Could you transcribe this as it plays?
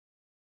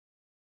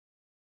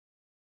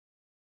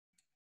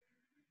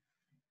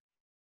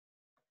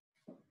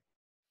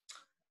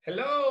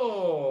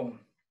Hello.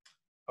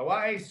 All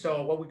right,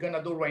 so what we're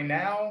gonna do right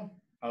now,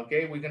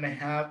 okay, we're gonna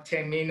have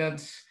 10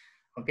 minutes,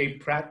 okay,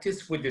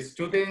 practice with the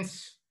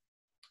students.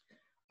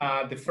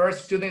 The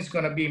first student is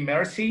gonna be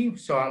Mercy,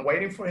 so I'm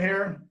waiting for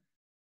her,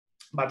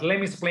 but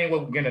let me explain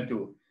what we're gonna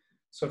do.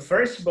 So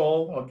first of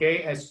all,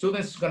 okay,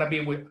 students are gonna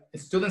be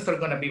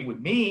with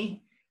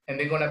me, and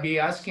they're gonna be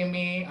asking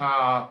me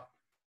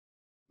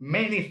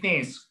many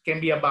things. Can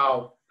be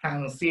about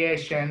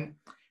pronunciation,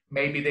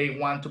 maybe they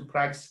want to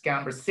practice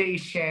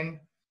conversation,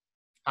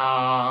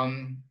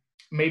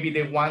 maybe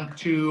they want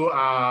to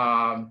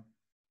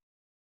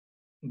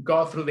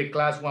go through the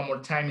class one more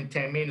time in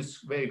 10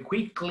 minutes very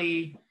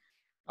quickly,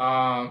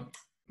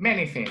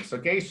 many things,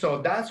 okay? So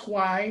that's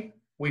why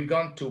we're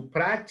going to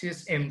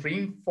practice and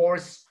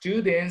reinforce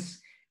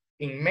students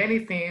in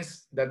many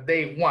things that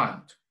they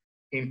want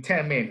in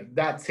 10 minutes,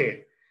 that's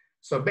it.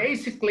 So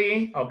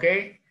basically,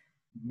 okay,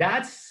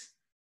 that's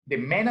the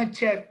main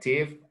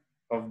objective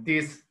of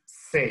this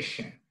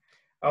session.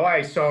 All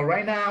right, so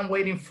right now I'm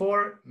waiting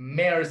for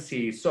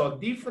Mercy. So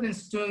different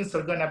students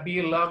are gonna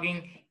be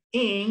logging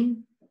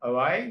in, all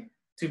right,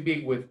 to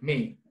be with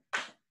me.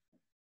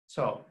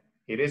 So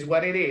it is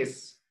what it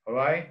is, all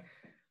right?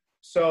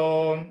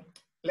 So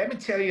let me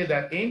tell you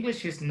that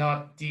English is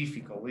not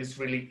difficult, it's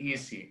really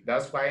easy.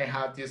 That's why I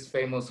have this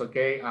famous,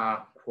 okay,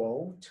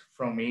 quote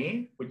from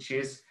me, which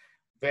is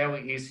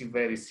very easy,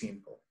 very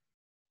simple.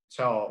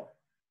 So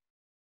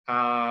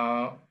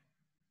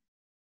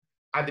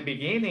at the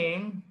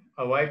beginning,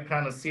 all right,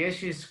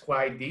 pronunciation is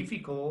quite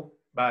difficult,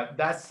 but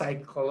that's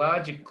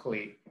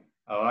psychologically,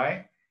 all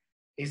right,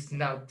 it's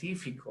not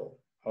difficult,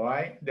 all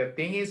right? The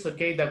thing is,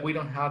 okay, that we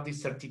don't have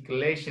these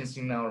articulations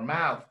in our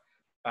mouth,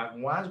 but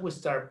once we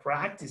start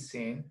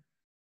practicing,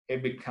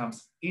 it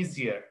becomes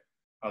easier,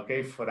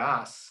 okay, for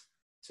us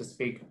to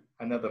speak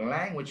another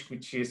language,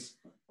 which is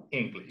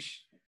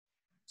English.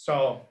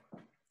 So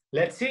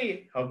let's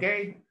see,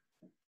 okay?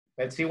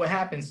 Let's see what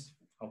happens,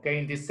 okay?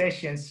 In these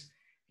sessions,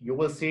 you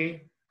will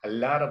see a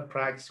lot of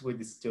practice with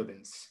the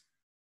students.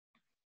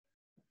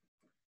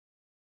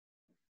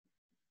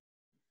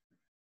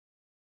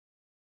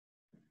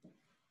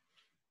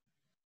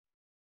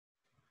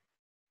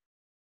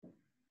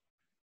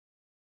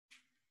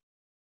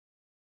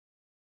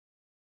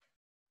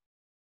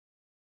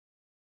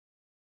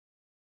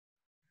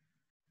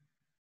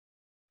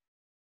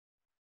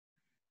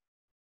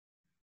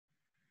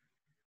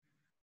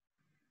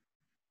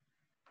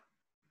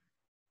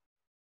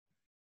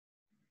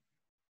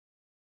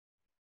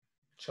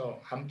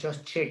 So I'm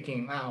just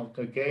checking out,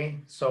 okay?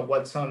 So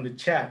what's on the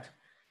chat,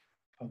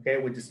 okay,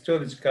 with the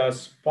students,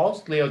 because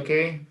mostly,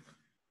 okay,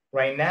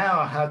 right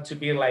now I have to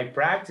be like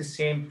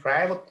practicing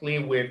privately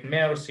with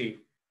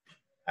Mercy.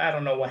 I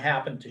don't know what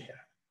happened to her.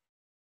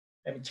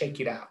 Let me check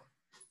it out.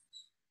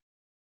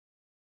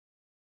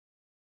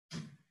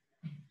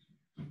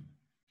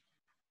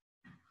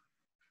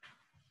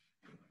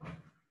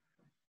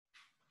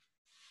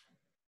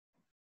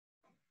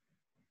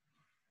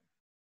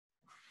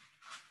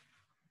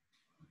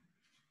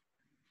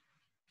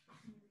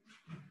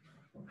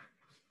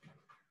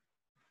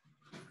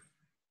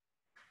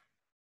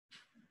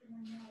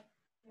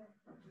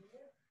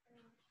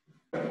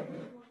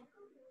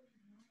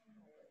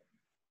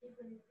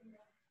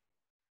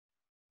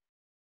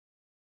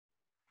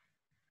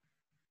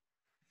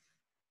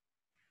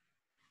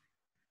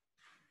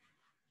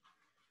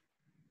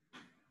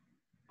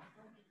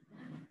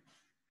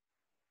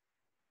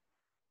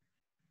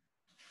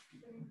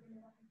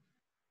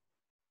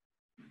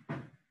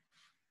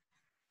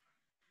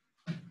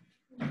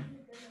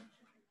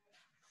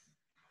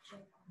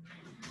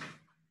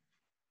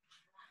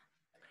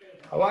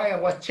 All right, I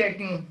was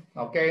checking,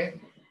 okay,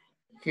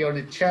 here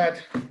the chat.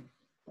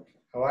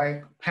 All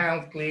right,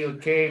 apparently,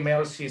 okay,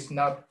 Mercy is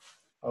not,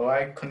 all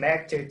right,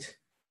 connected.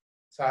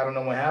 So I don't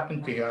know what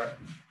happened to her.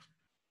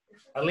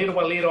 A little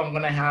by little, I'm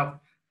gonna have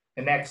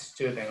the next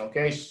student,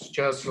 okay? It's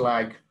just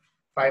like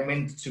 5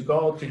 minutes to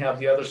go to have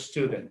the other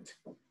student.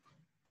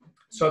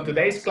 So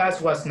today's class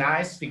was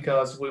nice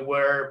because we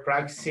were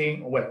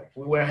practicing, well,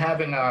 we were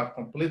having a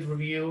complete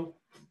review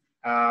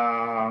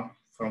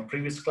from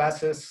previous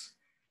classes.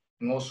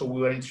 And also we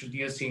were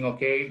introducing,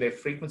 okay, the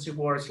frequency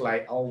words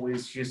like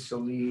always,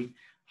 usually,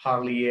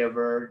 hardly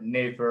ever,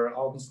 never,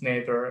 almost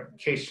never,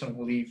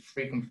 occasionally,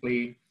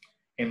 frequently,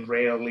 and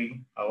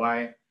rarely, all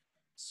right?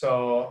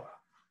 So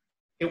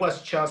it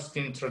was just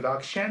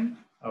introduction,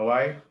 all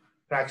right?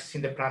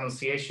 Practicing the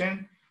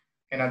pronunciation.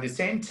 And at the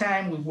same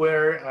time, we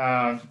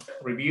were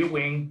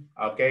reviewing,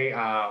 okay,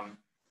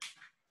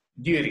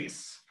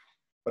 duties.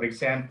 For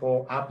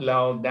example,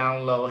 upload,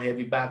 download,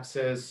 heavy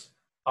boxes,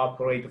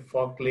 operate the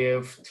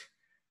forklift,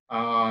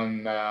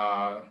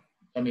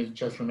 let me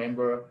just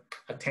remember,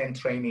 attend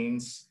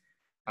trainings,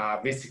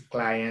 visit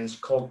clients,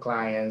 call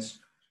clients,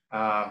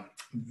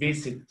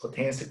 visit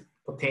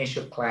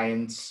potential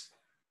clients,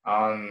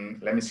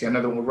 let me see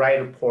another one,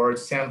 write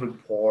reports, send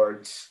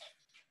reports,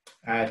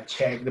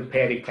 check the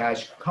petty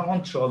cash,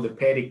 control the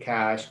petty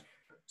cash,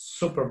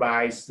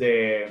 supervise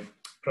the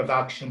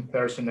production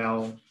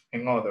personnel,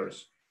 and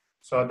others.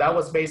 So that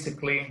was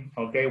basically,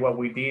 okay, what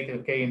we did,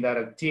 okay, in that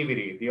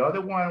activity. The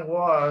other one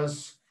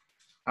was,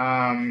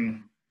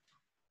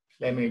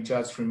 let me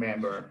just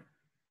remember.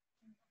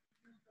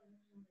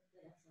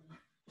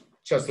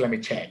 Just let me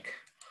check.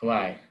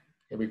 Right,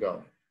 here we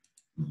go.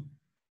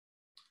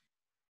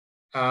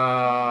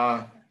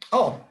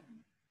 Oh,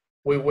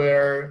 we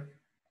were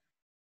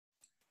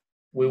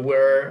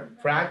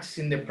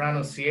practicing the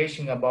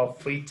pronunciation about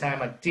free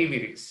time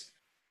activities.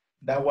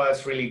 That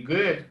was really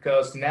good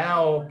because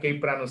now, okay,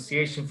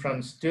 pronunciation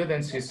from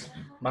students is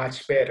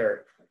much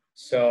better.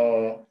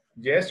 So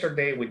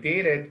yesterday we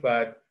did it,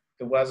 but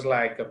it was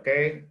like,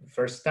 okay,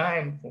 first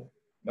time,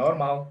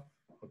 normal,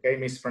 okay,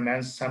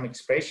 mispronounced some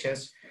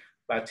expressions,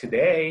 but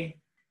today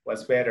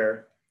was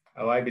better.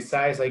 All right,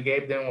 besides I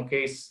gave them,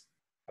 okay,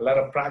 a lot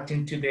of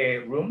practice to the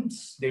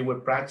rooms. They were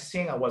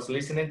practicing, I was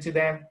listening to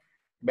them,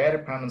 better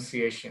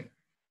pronunciation.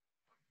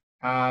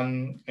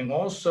 And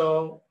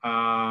also,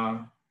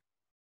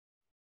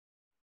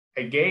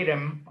 I gave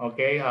them,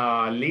 okay,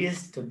 a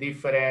list of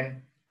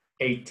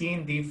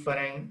 18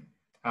 different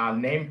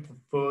named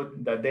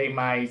food that they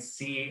might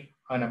see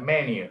on a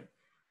menu.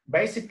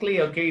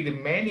 Basically, okay, the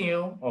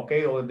menu,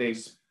 okay, or the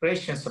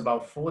expressions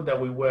about food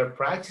that we were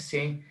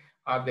practicing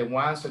are the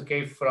ones,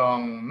 okay,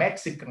 from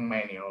Mexican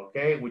menu,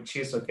 okay, which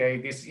is, okay,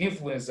 this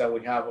influence that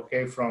we have,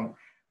 okay, from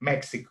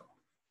Mexico.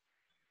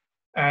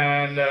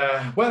 And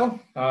what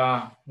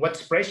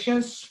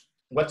expressions,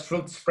 what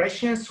fruit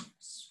expressions?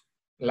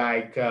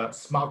 Like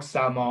smoked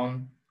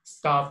salmon,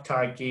 stuffed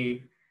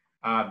turkey,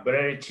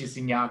 breaded cheese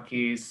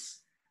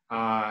gnocchis,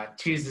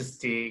 cheese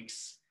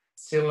sticks,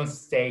 Ceylon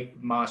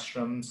steak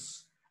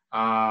mushrooms,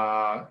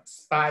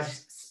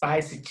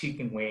 spicy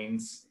chicken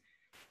wings.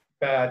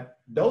 But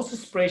those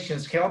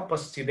expressions help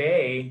us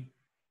today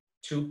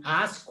to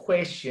ask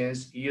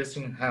questions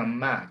using how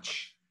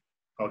much,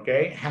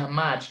 okay? How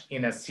much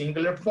in a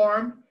singular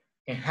form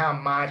and how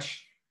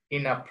much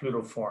in a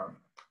plural form.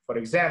 For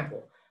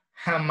example,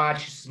 how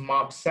much is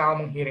smoked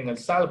salmon here in El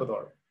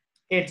Salvador?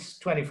 It's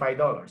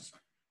 $25,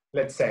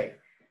 let's say.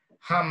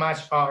 How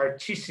much are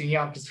cheese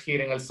gnocchis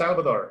here in El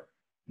Salvador?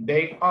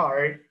 They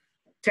are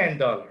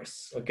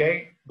 $10,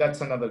 okay? That's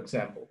another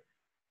example.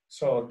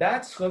 So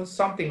that's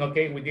something,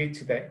 okay, we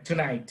did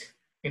tonight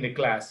in the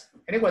class,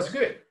 and it was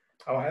good,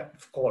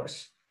 of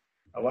course.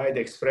 All right,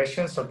 the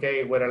expressions,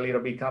 okay, were a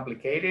little bit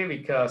complicated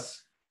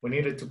because we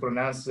needed to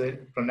pronounce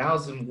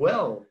them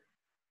well.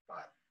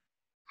 But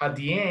at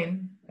the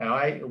end, all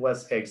right, it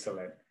was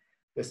excellent.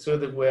 The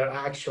students were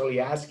actually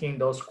asking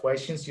those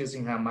questions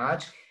using how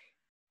much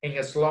in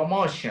a slow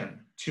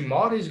motion.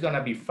 Tomorrow is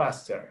gonna be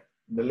faster.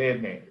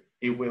 Believe me,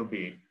 it will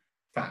be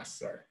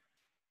faster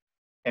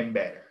and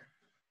better.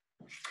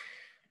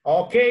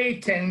 Okay,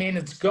 10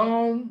 minutes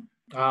gone.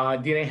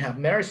 Didn't have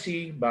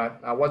mercy, but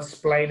I was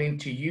explaining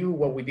to you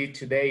what we did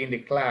today in the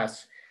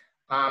class.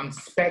 I'm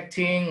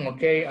expecting,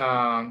 okay,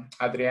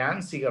 Adrian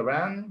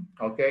Sigaran,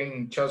 okay,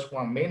 in just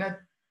 1 minute.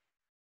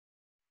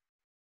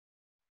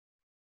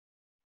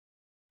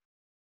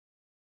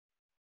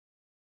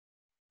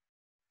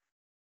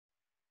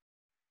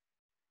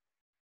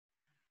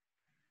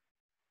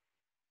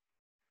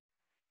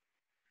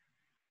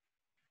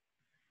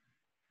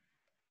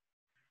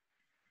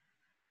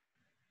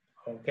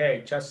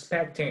 Okay, just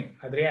expecting,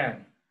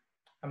 Adrian.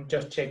 I'm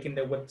just checking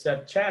the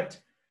WhatsApp chat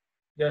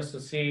just to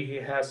see he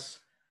has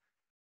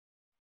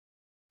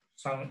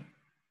some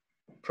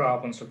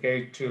problems,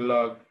 okay, to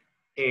log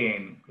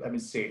in. Let me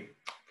see,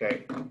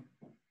 okay.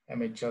 Let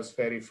me just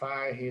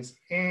verify he's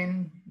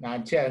in.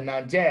 Not yet,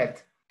 not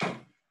yet.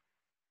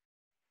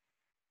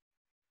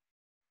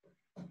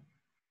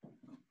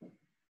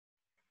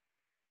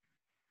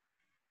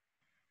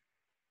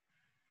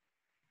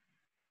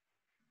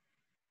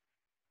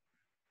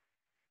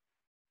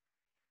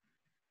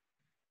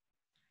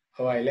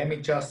 All right, let me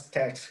just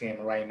text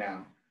him right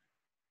now.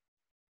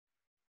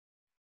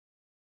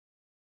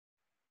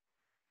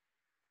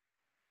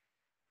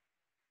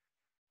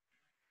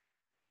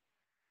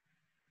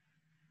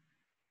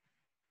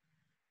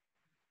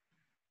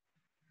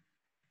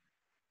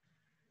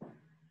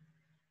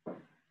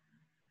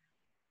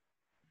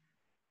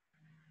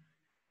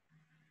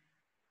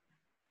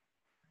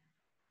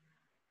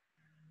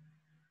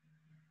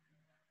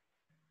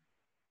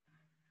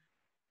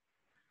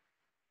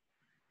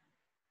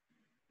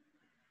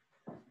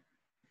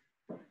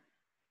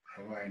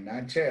 All right,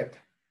 not yet.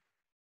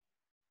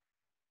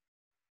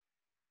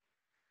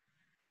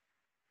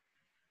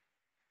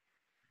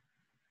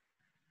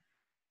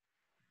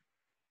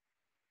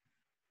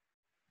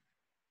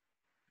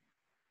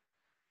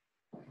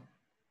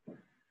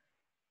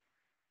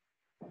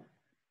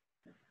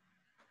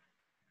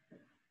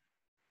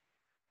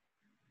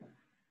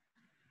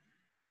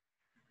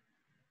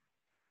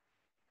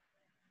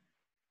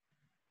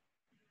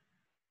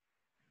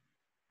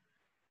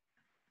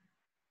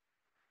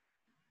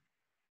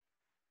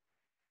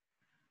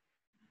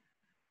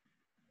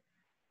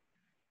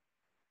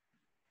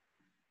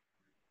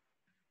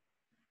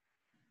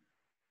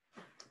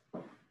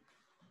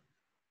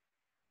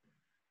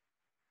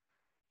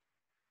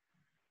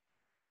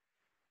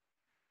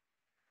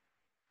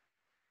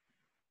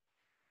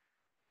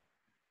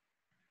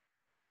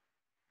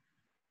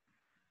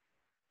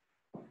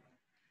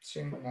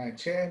 Check my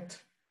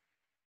chat.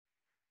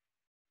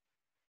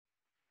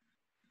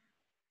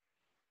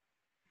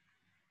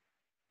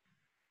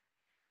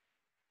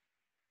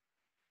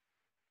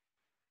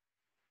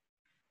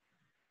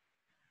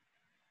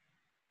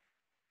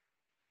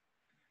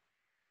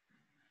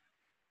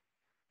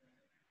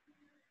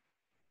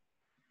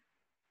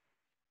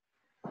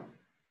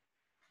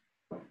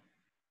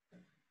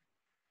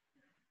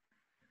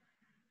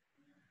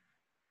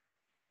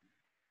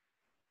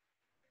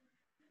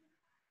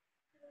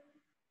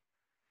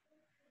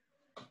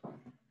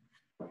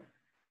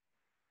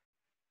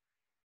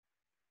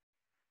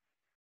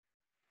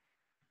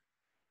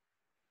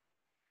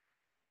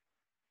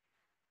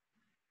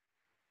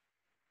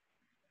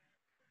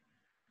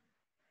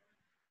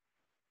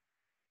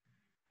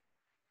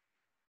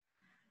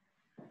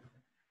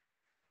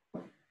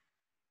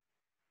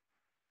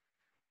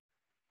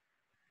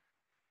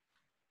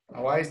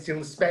 Oh, I still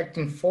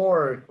expecting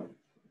for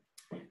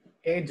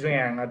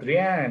Adrian.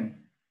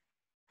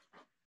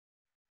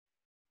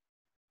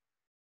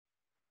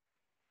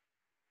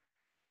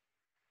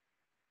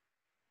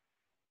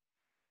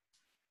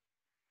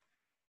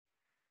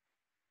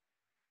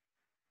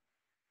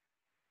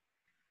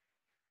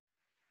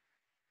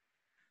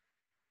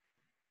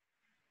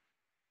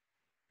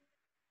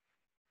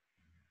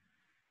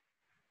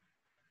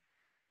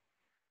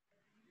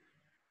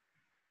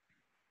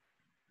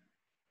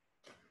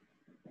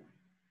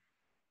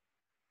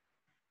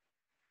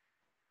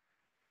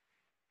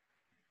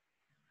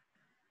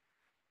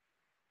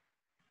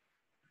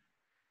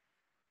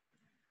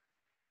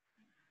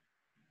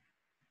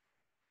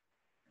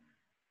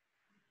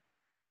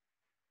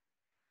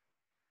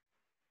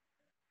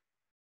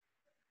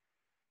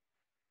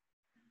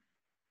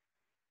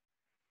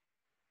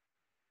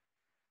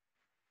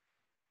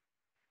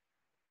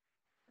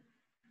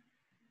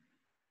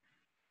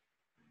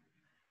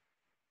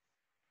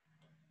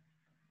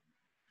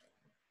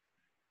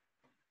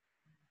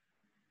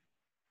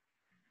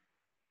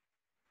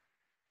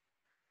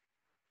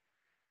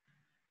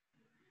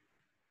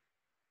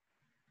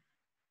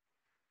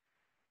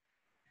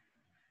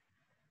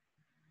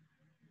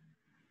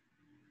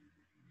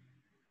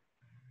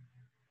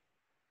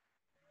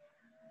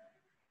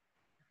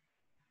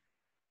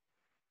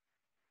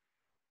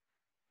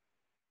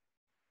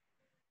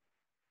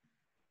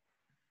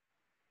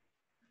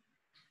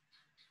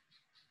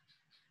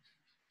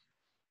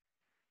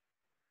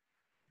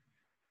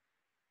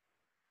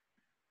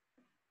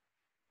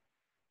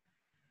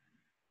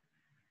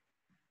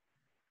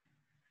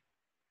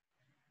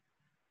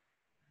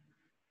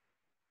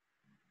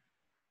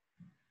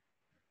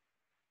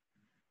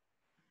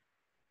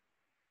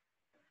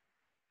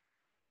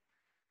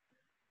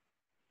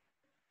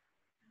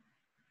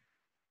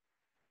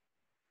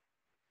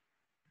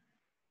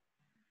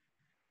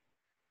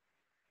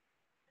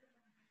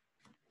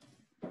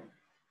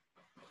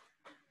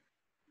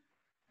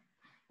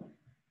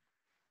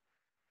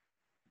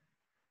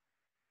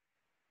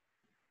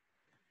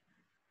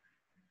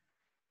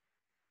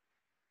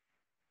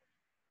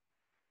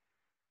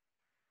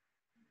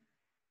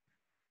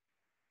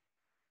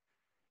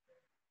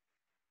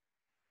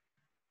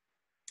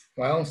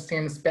 Well,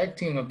 still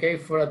expecting, okay,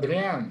 for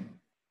Adrian.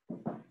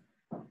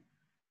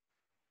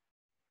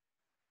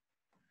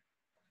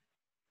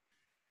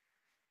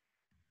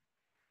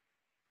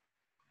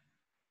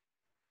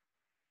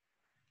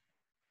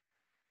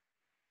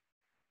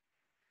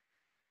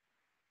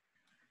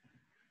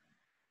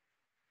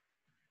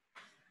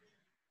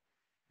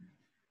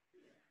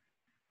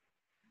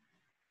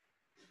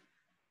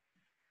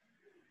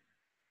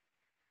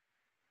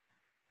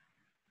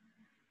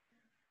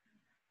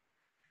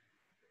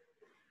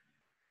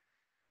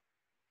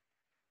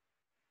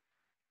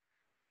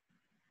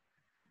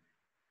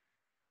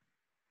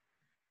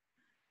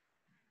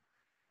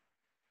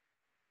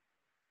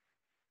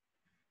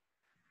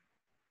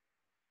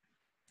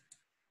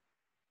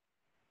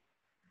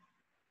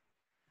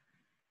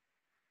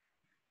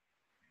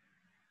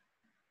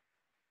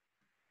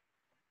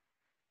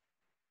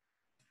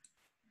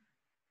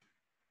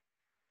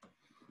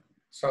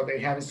 So they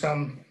have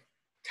some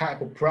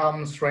type of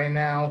problems right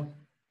now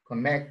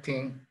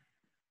connecting.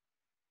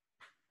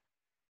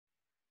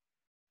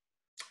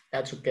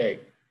 That's okay.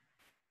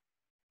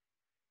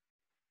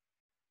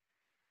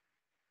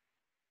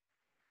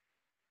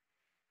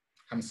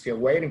 I'm still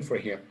waiting for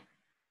him.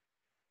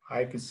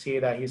 I can see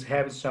that he's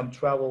having some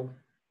trouble.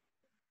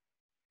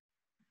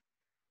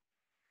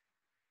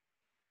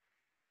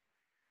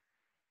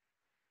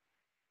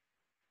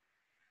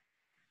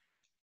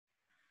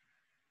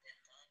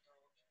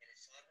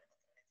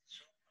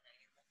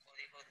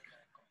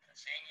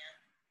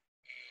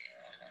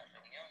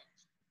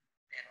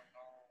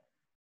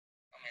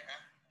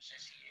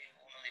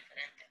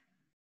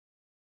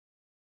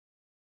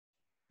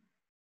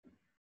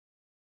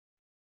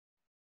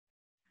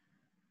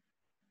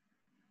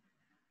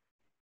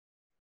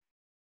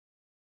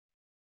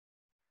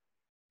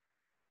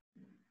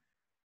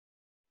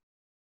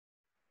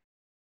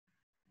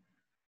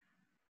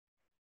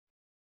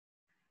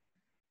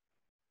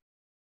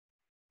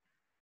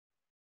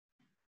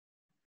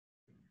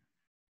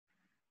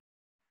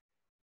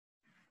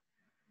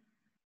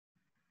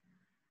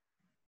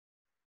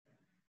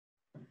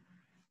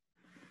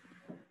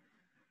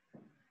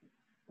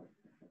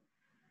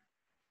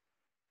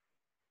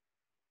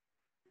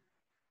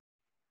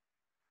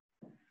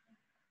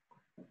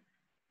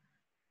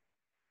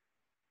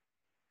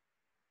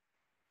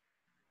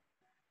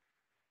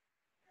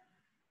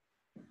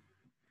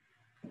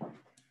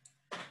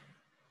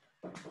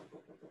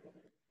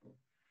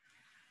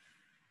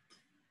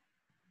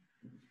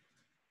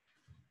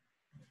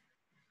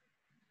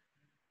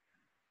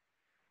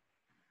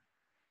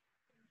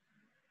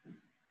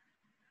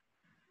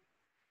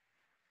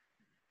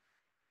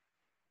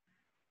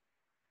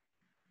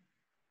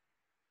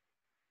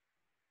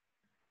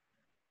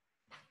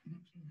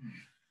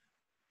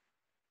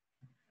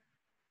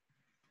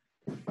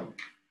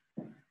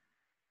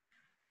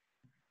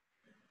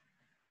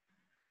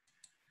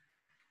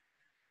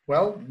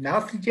 Well,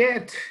 nothing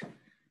yet.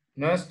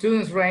 No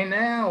students right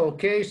now,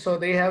 okay? So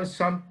they have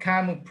some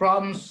kind of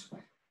problems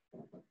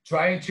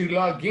trying to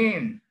log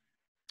in.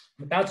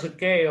 But that's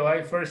okay, all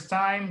right? First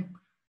time,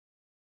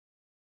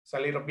 it's a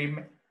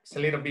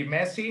little bit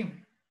messy.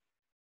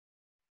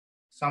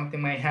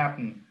 Something might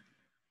happen.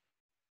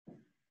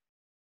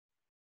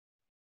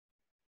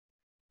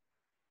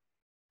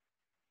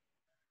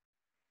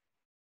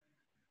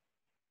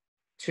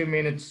 Two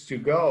minutes to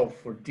go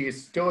for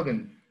this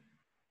student.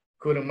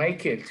 Couldn't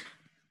make it.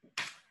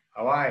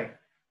 All right.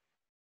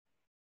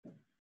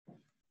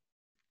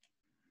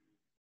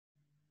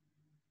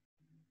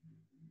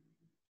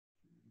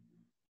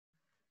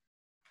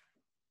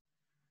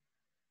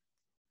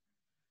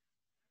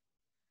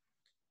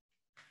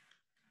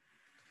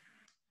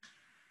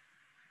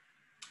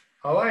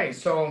 All right,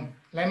 so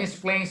let me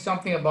explain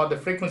something about the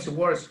frequency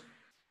words.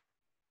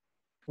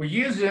 We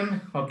use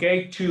them,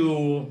 okay,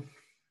 to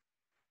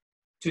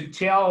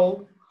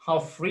tell how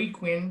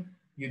frequent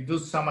you do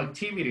some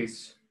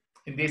activities.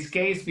 In this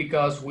case,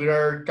 because we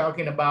are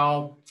talking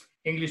about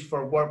English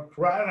for Work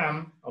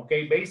program,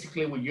 okay,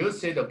 basically we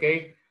use it,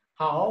 okay,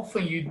 how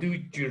often you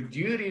do your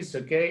duties,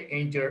 okay,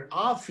 in your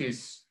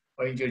office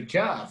or in your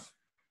job.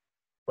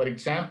 For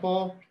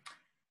example,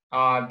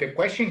 the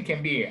question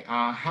can be,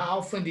 how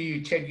often do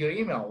you check your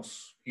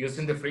emails?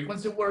 Using the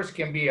frequency words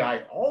can be,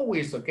 I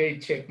always, okay,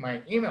 check my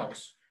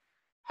emails.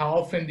 How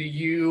often do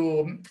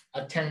you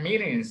attend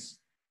meetings?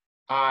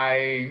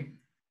 I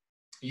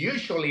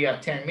usually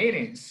attend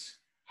meetings.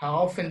 How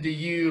often do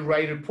you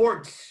write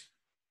reports?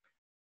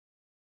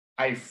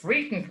 I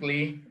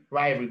frequently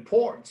write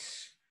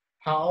reports.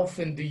 How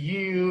often do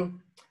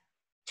you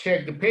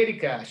check the petty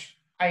cash?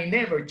 I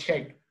never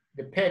check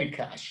the petty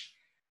cash.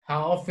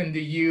 How often do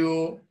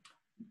you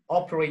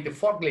operate the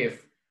forklift?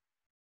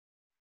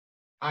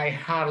 I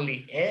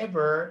hardly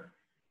ever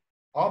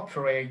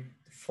operate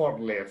the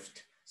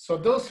forklift. So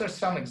those are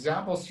some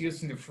examples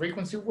using the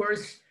frequency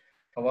words.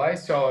 All right,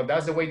 so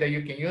that's the way that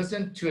you can use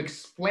them to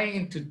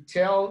explain, to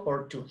tell,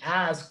 or to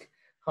ask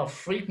how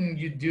frequent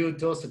you do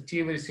those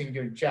activities in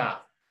your job.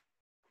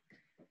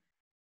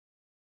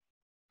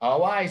 All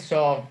right,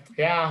 so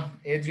yeah,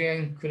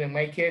 Adrian couldn't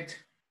make it.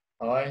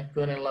 All right,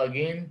 couldn't log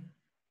in.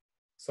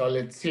 So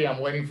let's see, I'm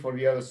waiting for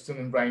the other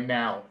student right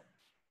now.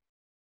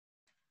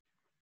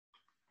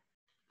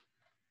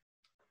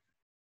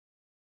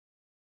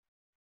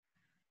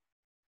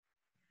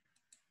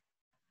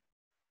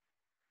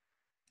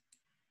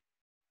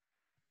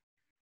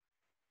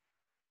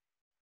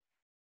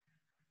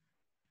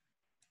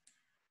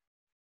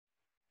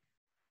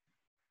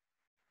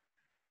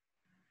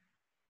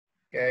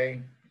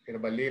 Okay,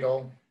 little by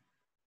little,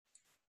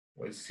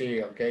 we'll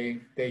see, okay,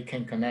 they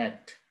can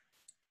connect.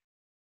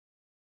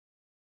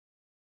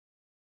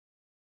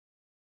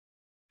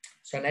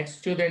 So next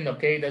student,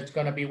 okay, that's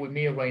gonna be with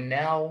me right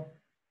now,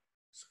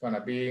 it's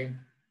gonna be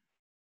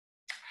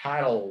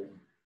Harold,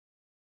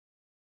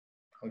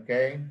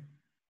 okay?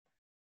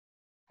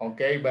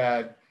 Okay,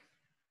 but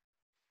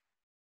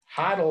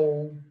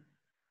Harold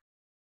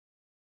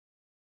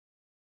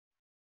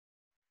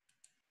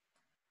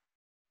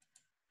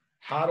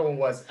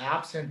was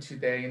absent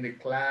today in the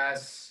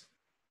class,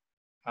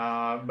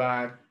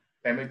 but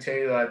let me tell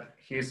you that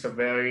he's a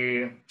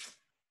very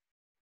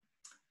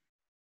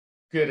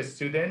good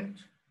student.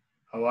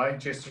 All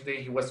right,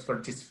 yesterday he was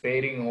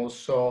participating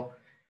also,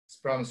 his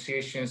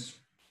pronunciation is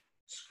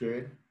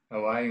good.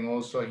 All right, and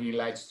also he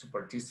likes to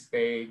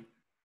participate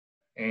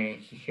and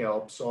he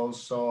helps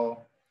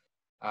also,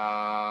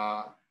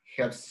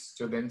 helps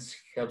students,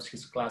 helps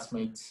his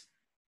classmates,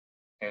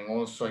 and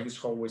also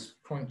he's always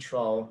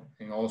punctual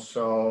and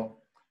also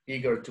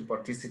eager to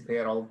participate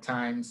at all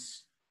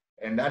times.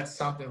 And that's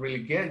something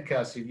really good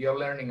because if you're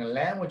learning a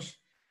language,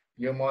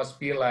 you must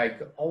be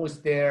like always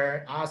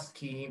there,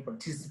 asking,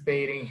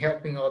 participating,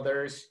 helping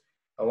others.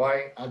 All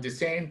right. At the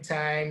same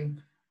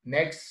time,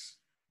 next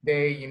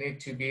day you need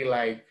to be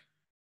like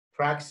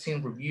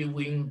practicing,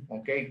 reviewing,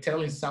 okay,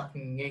 telling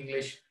something in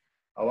English.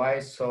 All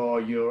right. So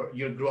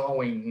you're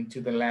growing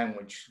into the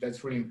language.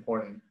 That's really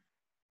important.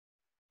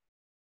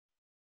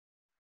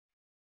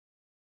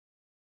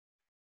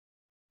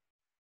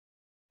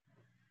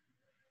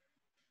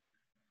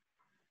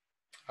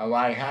 All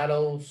right,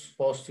 Harold's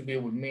supposed to be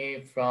with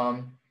me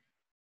from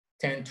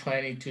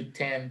 10:20 to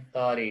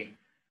 10:30.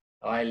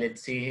 All right,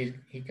 let's see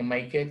he can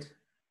make it.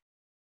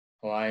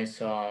 All right,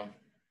 so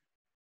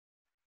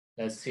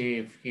let's see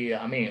if he,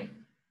 I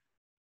mean,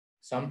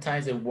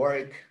 sometimes they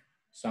work,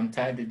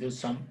 sometimes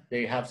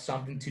they have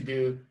something to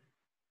do,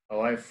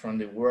 all right, from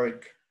the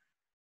work.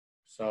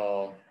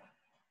 So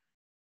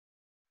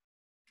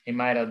he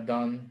might have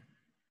done,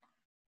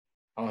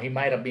 or he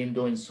might have been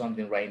doing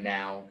something right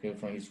now, okay,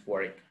 from his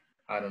work.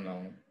 I don't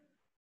know.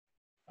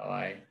 All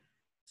right,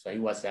 so he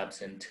was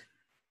absent,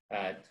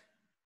 but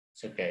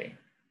it's okay.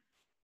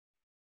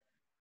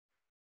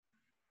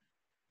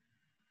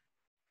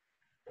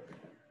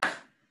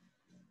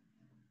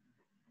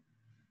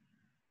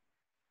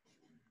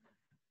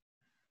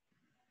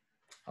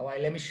 All right,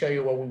 let me show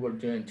you what we were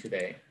doing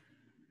today.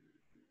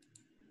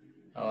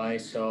 All right,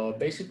 so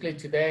basically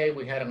today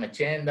we had an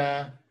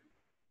agenda.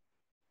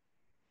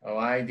 All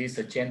right, this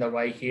agenda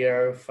right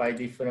here, 5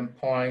 different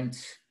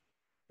points.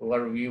 We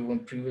were reviewing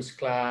previous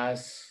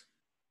class.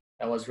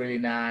 That was really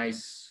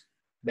nice.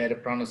 Better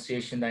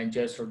pronunciation than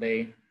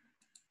yesterday.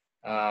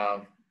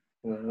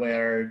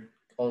 We're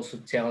also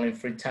telling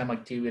free time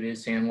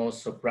activities and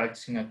also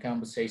practicing a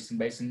conversation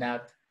based on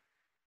that.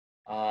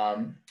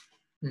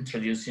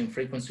 Introducing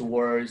frequency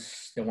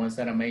words, the ones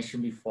that I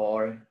mentioned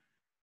before.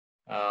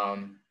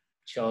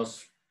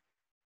 Just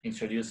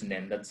introducing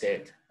them, that's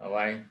it, all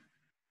right?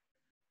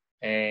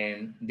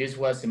 And this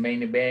was the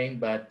main event,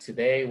 but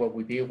today what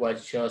we did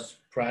was just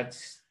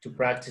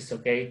practice,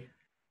 okay?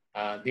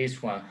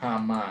 This one, how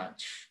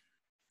much,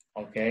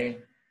 okay?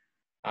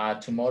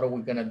 Tomorrow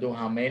we're gonna do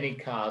how many,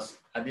 cause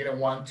I didn't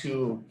want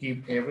to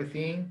give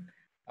everything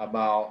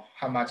about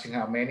how much and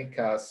how many,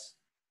 cause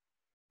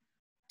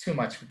too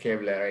much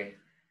vocabulary.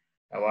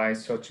 All right,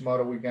 so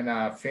tomorrow we're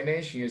gonna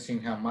finish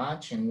using how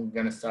much and we're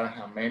gonna start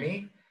how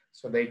many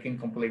so they can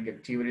complete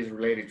activities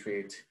related to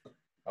it.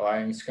 All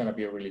right, and it's gonna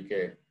be really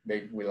good.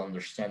 They will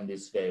understand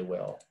this very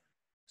well,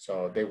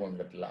 so they won't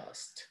get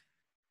lost.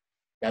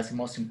 That's the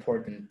most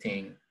important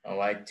thing, all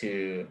right,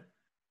 to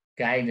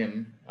guide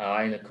them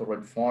in the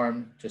correct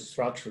form, to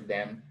structure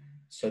them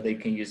so they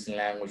can use the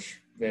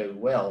language very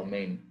well. I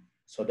mean,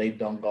 so they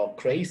don't go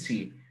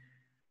crazy,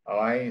 all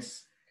right?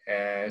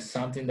 It's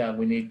something that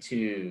we need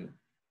to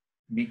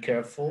be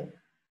careful,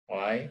 all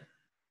right,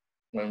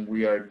 when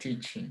we are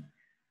teaching.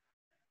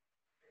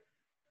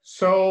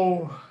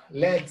 So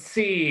let's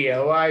see,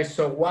 all right,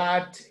 so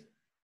what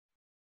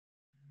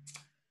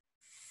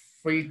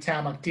free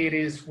time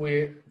activities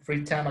we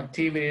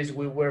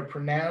were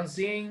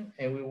pronouncing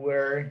and we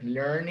were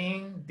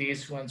learning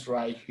these ones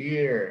right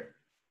here,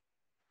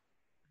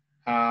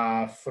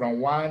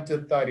 from 1 to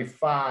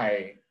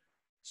 35.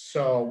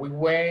 So we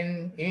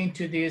went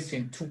into this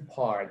in 2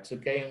 parts,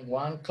 okay? In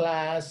one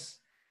class,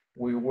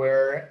 we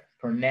were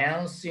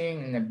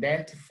pronouncing and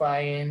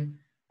identifying,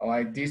 all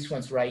right, these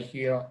ones right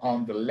here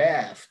on the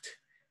left.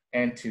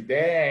 And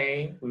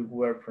today, we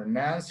were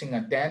pronouncing,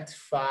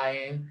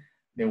 identifying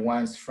the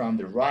ones from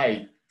the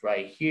right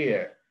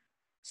here.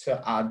 So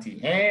at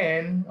the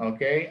end,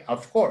 okay,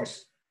 of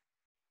course,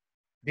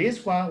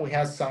 this one, we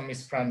have some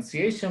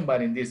mispronunciation,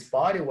 but in this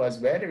part, it was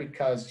better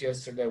because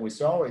yesterday we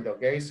saw it,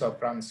 okay? So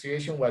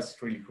pronunciation was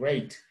really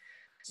great.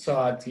 So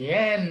at the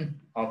end,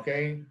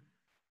 okay,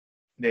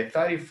 the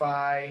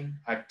 35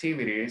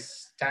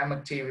 activities,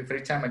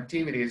 free time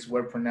activities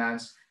were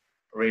pronounced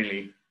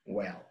really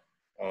well,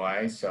 all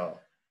right? So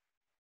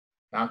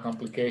no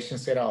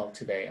complications at all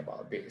today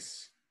about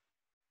this.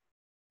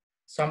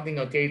 Something,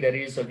 okay, that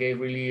is, okay,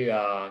 really,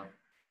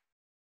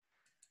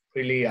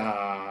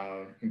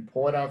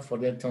 important for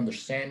them to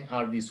understand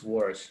are these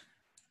words,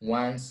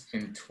 once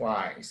and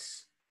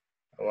twice.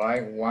 All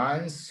right,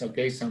 once,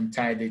 okay,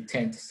 sometimes they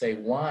tend to say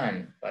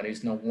one, but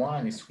it's not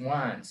one, it's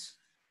once.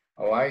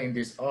 All right, in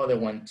this other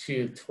one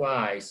too,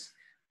 twice.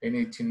 They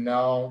need to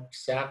know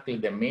exactly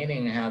the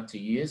meaning and how to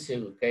use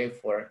it, okay,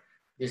 for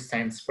these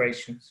time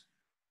expressions.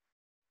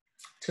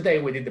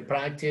 Today we did the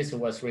practice, it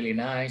was really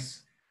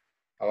nice.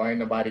 All right,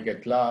 nobody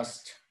get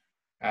lost.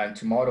 And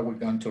tomorrow we're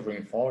going to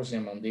reinforce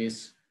them on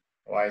this.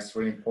 Why it's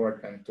really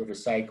important to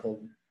recycle,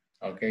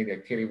 okay, the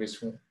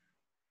activities, all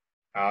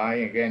right,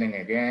 again and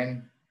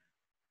again,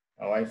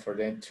 all right, for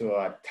them to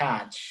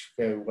attach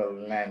very well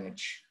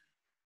language.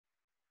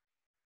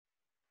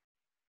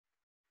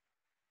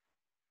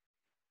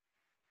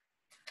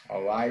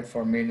 All right,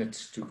 4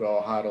 minutes to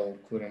go. Huddle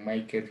couldn't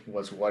make it. He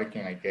was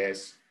working, I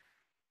guess.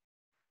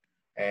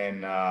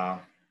 And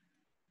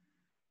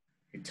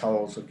he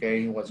told us,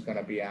 okay, he was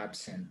gonna be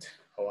absent.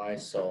 All right,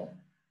 so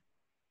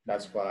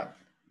that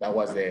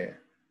was the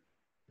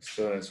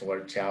students were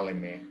telling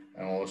me.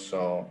 And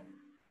also,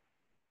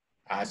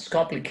 it's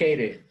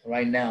complicated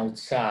right now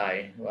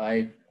outside,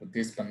 right? With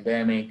this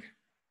pandemic,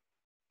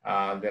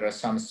 there are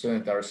some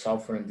students that are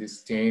suffering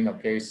this thing,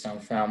 okay? Some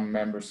family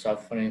members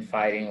suffering,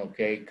 fighting,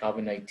 okay?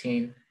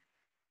 COVID-19.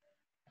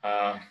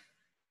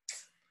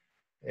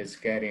 It's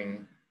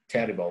getting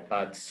terrible,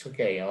 but it's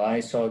okay, all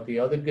right? So the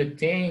other good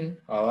thing,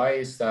 all right,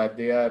 is that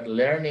they are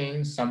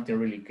learning something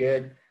really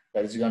good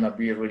that is gonna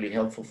be really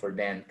helpful for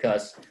them,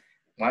 because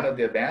one of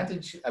the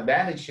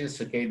advantages,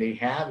 okay, they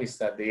have is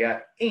that they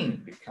are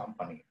in the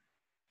company.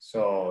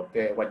 So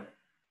what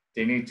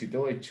they need to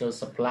do is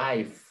just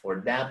apply for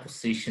that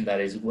position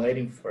that is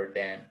waiting for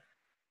them,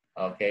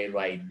 okay,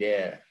 right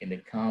there in the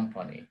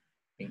company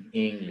in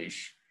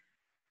English.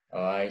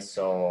 All right,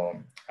 so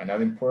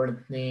another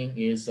important thing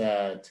is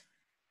that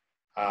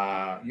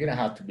you don't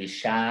have to be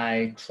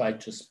shy, try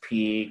to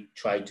speak,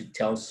 try to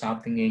tell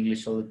something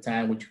English all the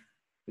time with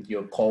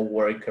your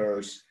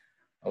co-workers,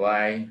 all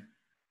right?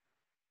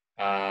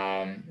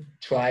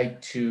 Try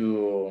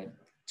to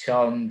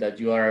tell them that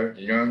you are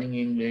learning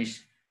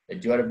English,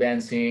 that you are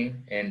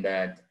advancing, and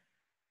that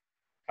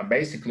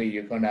basically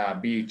you're gonna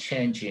be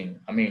changing.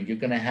 I mean, you're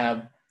gonna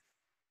have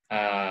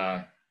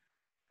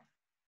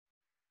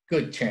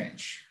good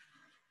change.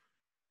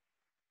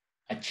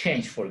 A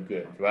change for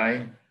good,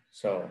 right?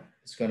 So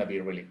it's gonna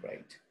be really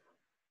great.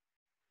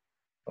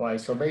 All right,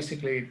 so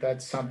basically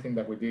that's something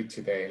that we did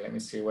today. Let me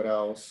see what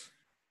else.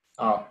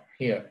 Oh,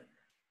 here.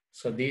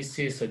 So this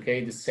is,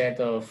 okay, the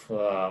set of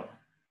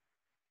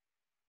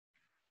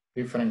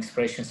different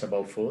expressions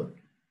about food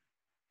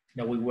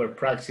that we were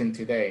practicing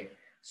today.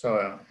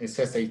 So it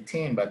says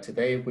 18, but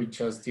today we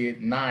just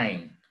did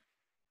 9.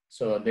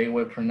 So they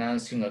were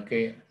pronouncing,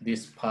 okay,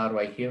 this part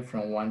right here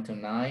from 1 to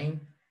 9.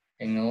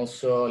 And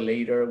also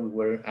later we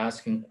were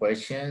asking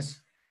questions.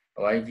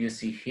 All right, you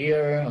see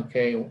here,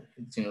 okay,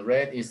 it's in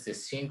red is the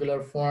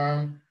singular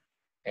form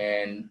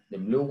and the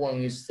blue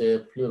one is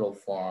the plural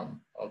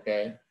form,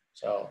 okay?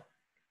 So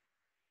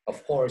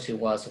of course it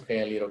was,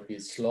 okay, a little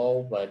bit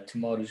slow, but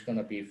tomorrow is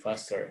gonna be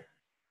faster.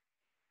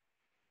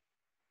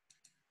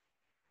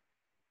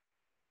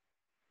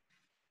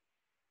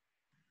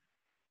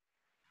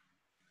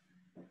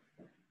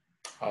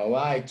 All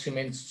right, 2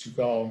 minutes to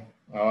go,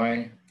 all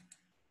right?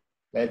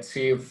 Let's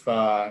see if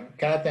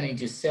Kat and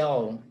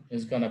Giselle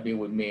is gonna be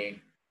with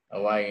me,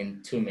 all right,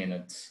 in 2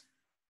 minutes.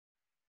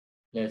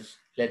 Let's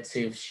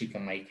see if she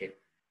can make it.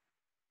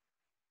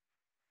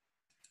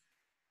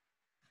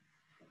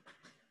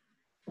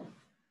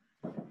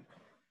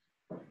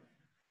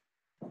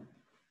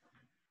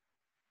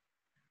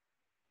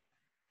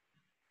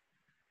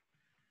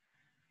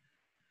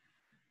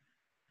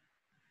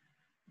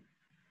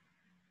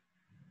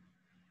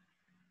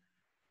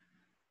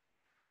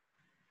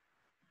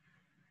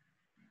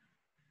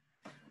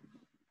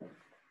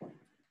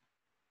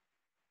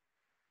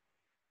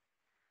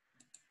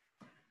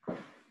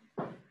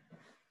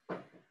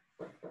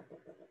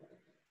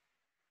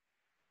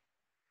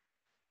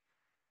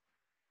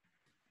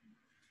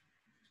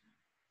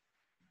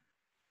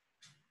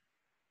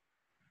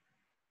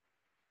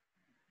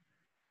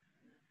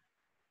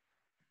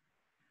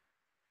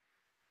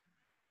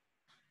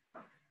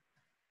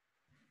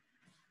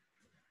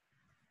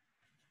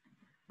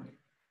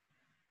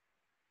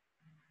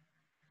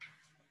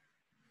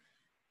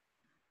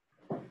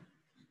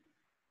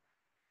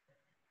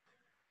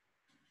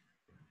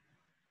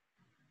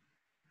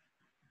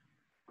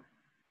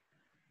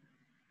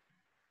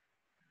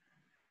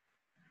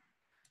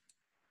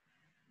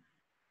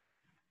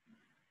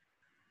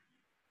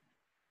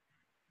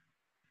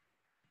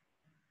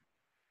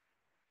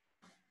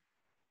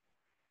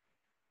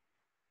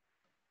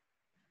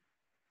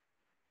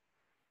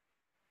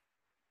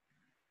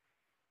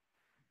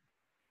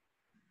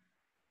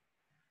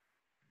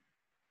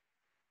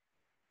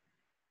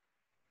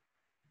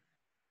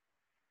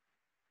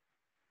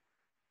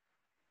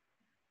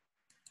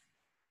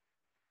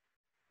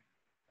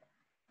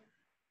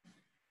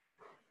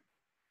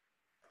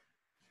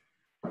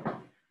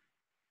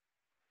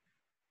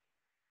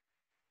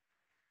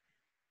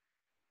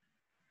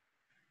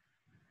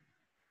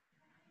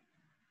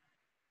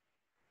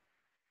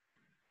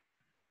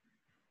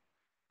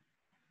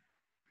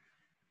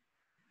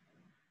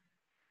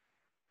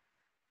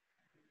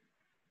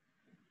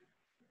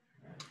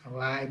 All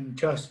right, I'm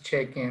just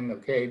checking,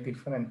 okay,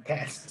 different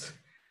tests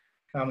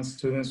from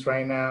students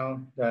right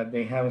now that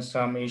they have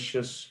some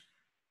issues,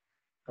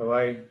 all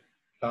right,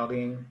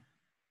 logging.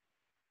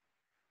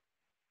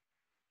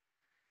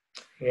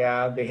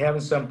 Yeah, they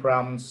have some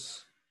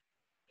problems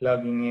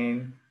logging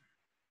in.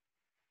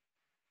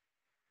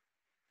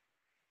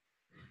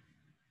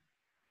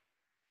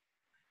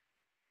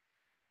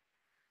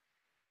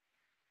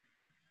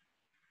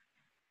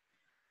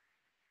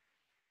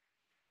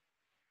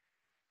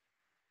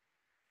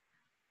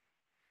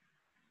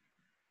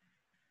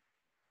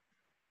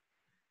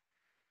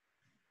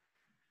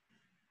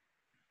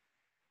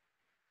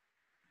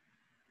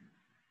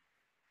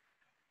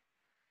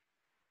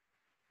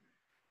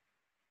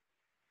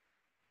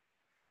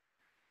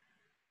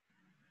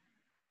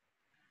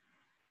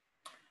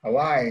 All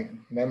right,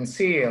 let me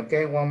see,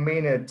 okay, 1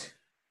 minute,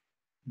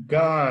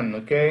 gone,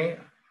 okay?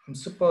 I'm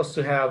supposed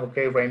to have,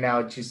 okay, right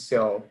now,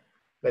 Giselle,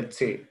 let's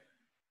see.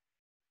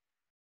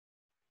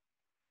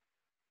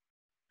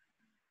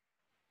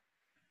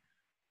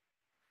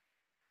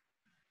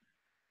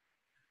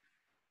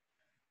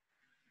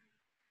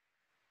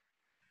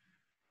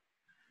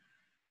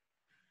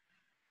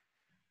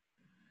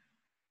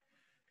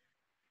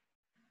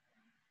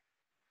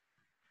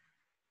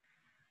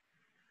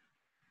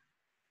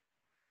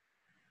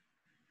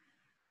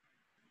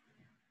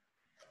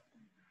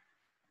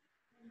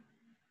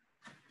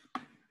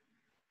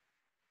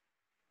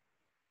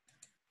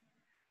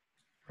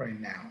 Right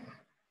now.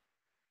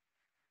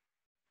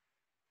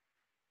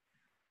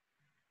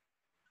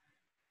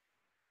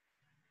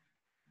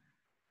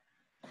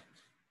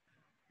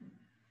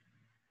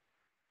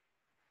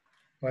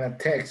 I'm gonna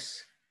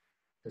text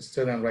the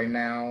student right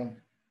now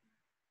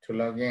to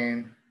log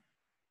in.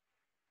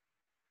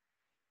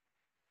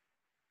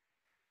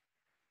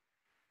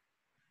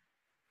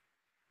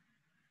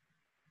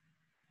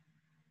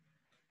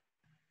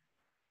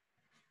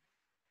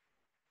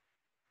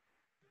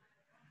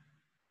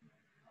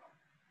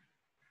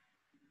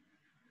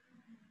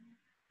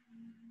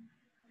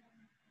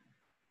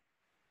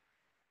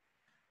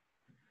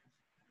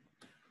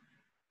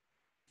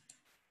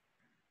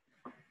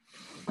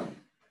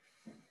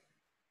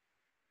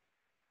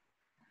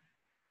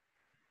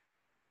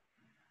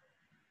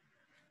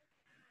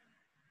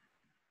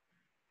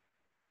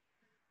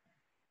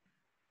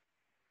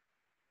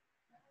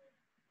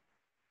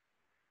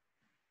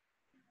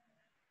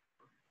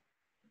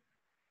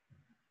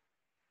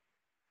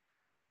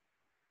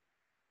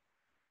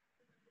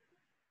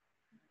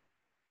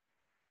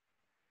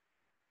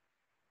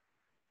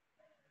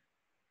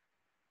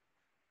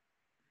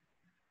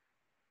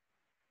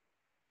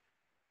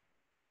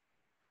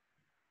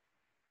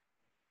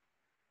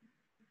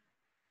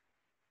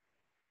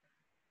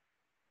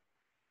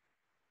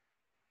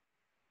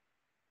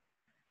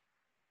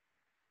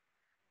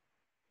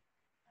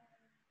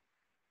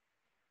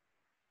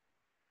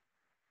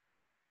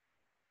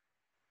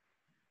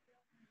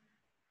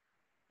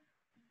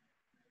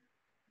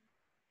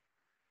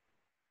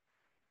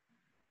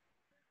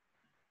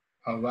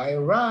 All right,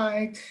 all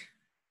right.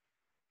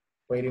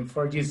 Waiting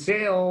for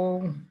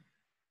Giselle.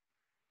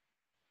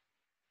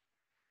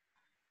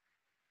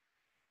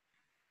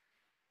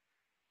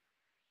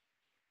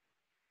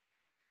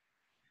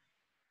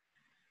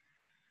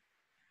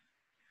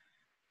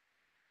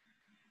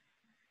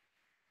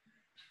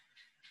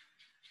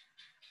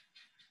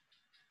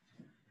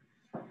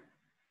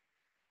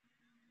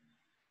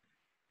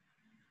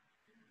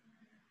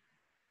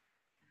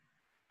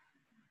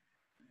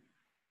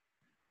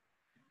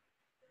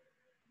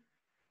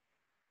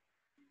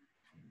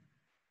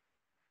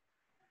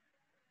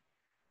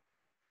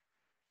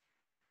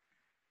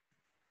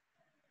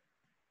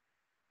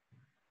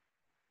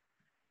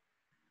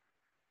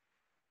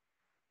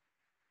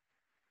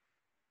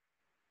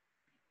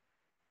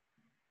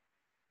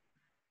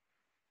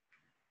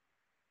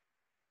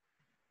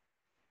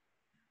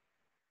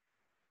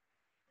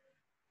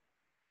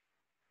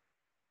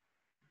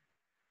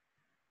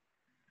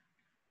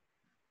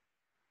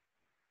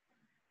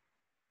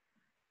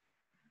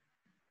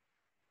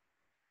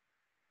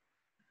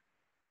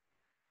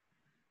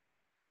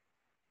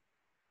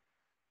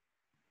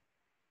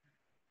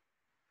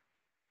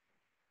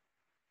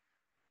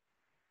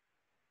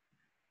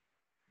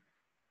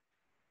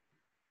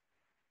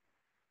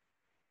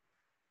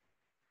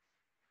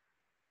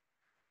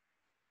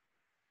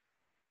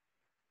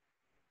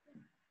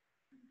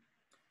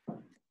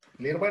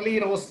 Little by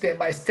little, step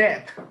by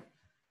step.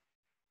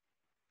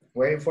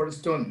 Waiting for the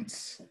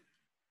students.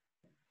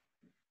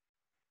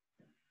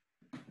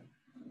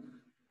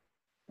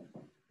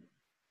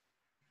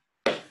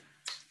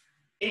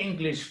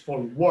 English for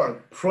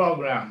Work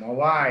program. All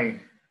right.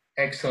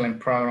 Excellent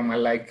program. I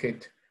like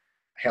it.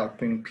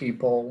 Helping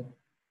people.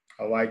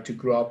 I like to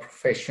grow up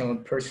professionally,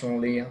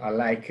 personally. I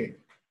like it.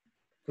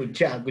 Good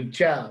job. Good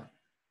job.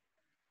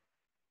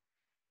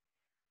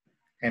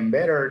 And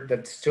better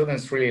that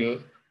students really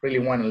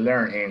want to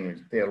learn English.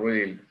 They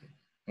really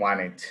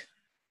want it.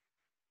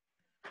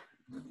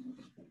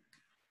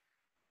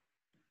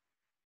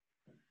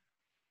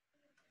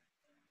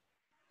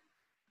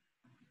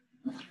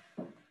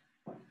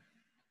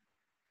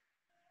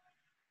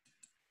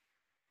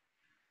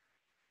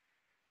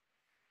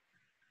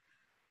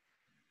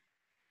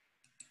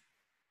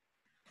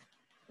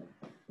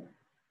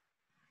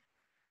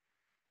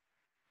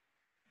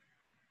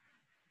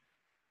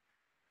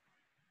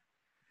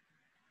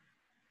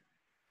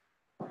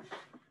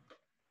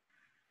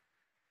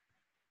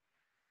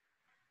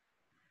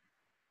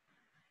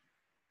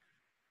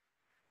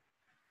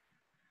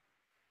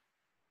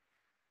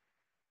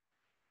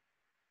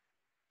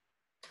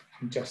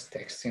 I'm just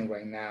texting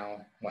right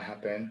now what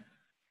happened.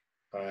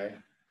 All right.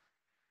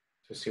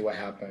 To see what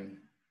happened.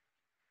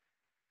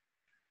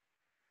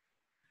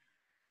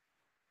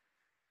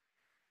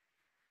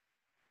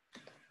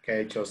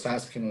 Okay, just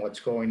asking what's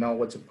going on,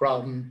 what's the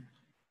problem.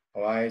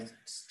 All right,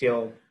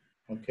 still,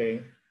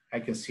 okay.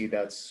 I can see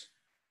that's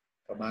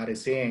somebody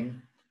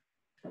saying.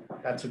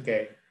 That's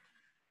okay.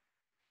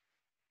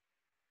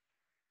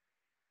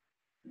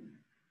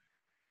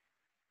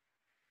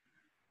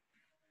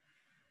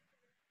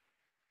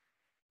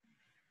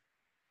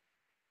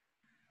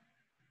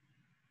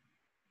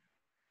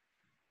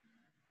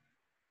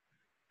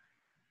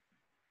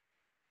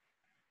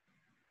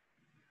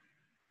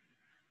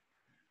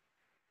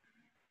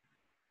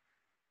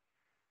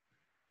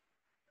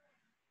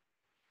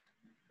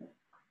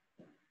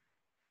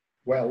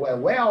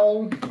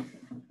 Well.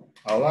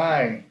 All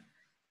right.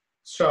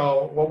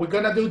 So what we're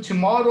gonna do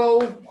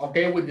tomorrow,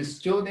 okay, with the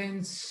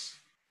students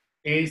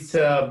is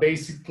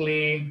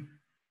basically,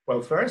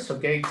 well, first,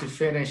 okay, to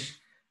finish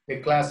the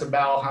class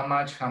about how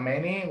much, how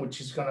many,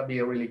 which is gonna be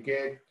a really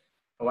good,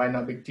 all right,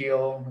 no big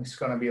deal. It's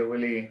gonna be a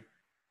really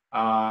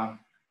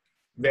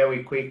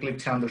very quickly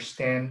to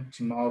understand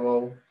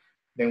tomorrow.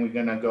 Then we're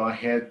gonna go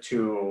ahead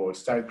to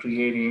start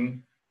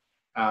creating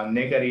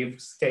negative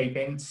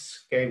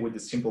statements, okay, with the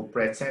simple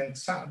present,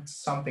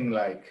 something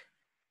like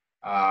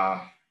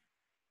a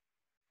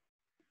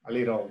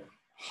little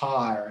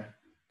hard,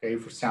 okay,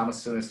 for some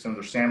students to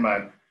understand,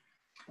 but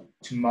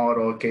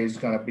tomorrow, okay, it's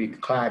gonna be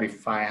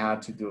clarify how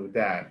to do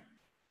that.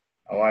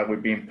 All right,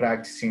 we've been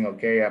practicing,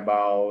 okay,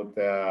 about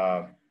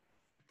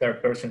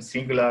third person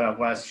singular. I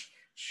was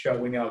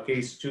showing,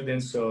 okay,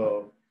 students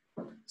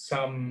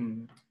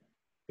some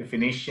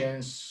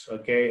definitions,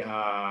 okay,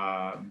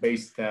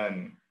 based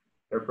on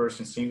third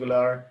person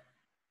singular.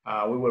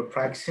 We were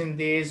practicing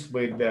this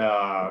with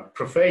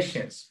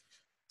professions.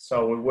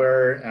 So we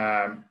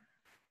were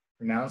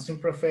pronouncing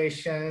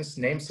professions,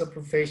 names of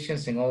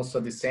professions, and also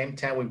at the same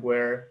time we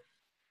were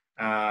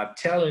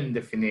telling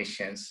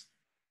definitions.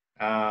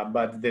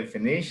 But the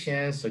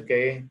definitions,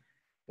 okay,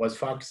 was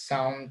focused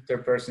on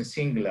third person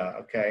singular,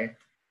 okay?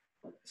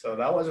 So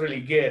that was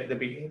really good.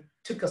 It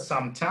took us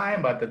some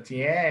time, but at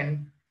the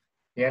end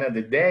of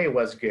the day, it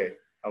was good,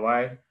 all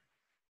right?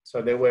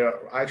 So they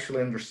were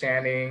actually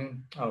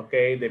understanding,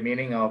 okay, the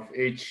meaning of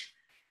each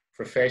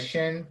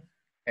profession.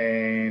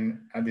 And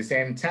at the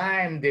same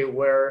time, they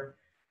were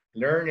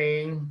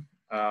learning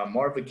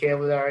more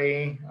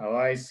vocabulary, all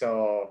right?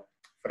 So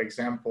for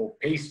example,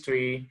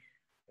 pastry,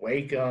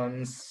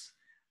 wagons,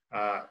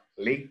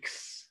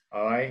 leaks,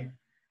 all right?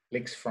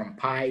 Leaks from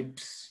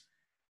pipes.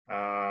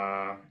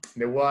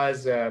 There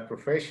was a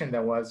profession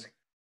that was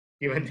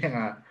given them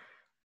a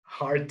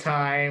hard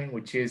time,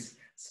 which is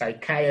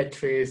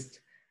psychiatrist.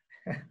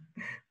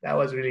 That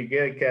was really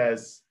good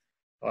because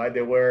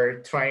they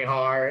were trying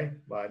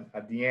hard, but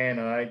at the end,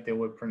 they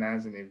were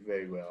pronouncing it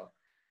very well.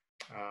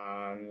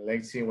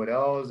 Let's see what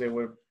else. They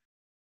were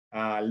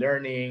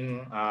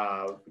learning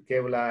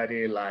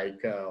vocabulary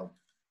like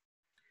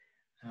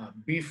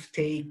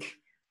beefsteak,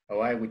 all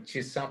right, which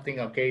is something,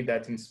 okay,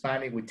 that in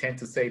Spanish we tend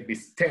to say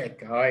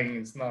bistec, all right,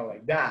 it's not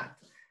like that.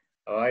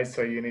 All right,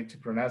 so you need to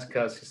pronounce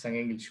because it's an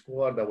English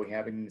word that we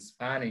have in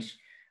Spanish,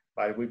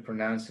 but we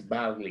pronounce it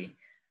badly.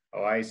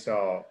 All right,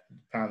 so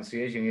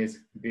pronunciation is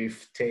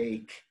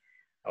beefsteak.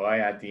 All right,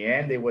 at the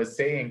end they were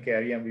saying que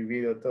habían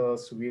vivido toda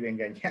su vida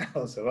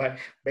engañados. All right,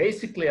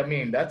 basically, I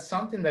mean, that's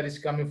something that is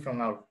coming from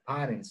our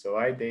parents. All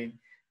right, they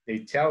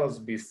tell us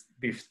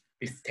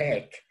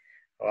beefsteak.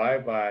 All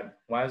right, but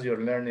once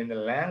you're learning the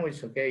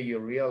language, okay, you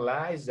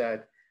realize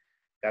that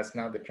that's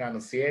not the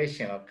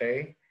pronunciation,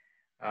 okay?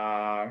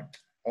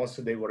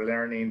 Also, they were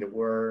learning the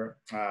word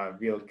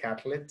veal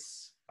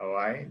cutlets, all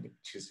right,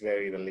 which is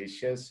very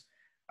delicious.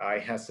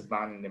 It has a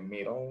bun in the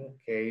middle,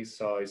 okay,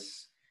 so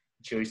it's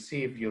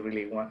juicy if you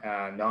really want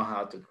know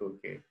how to cook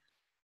it.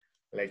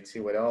 Let's see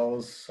what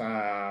else.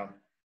 They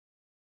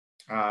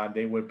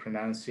were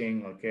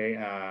pronouncing, okay,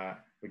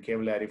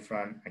 vocabulary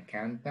from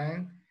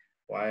accountant,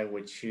 right,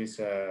 which is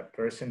a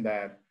person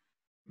that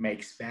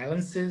makes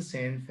balances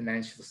in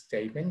financial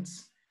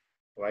statements,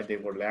 right? They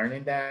were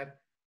learning that.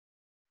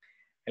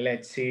 And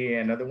let's see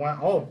another one.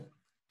 Oh,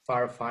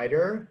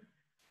 firefighter,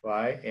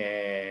 right?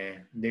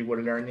 And they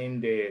were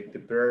learning the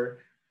verb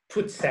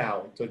puts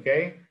out,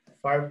 okay?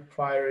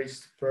 Firefighter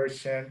is the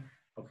person,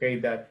 okay,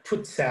 that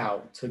puts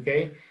out,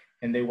 okay?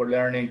 And they were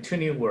learning two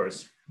new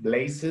words,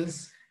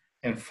 blazes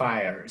and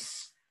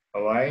fires,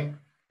 all right?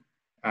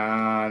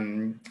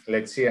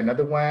 Let's see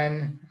another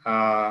one.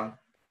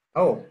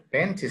 Oh,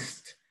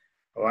 dentist.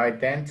 All right,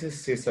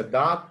 dentist is a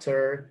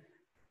doctor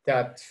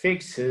that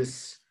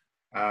fixes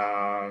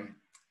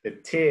the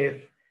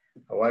teeth,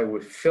 all right,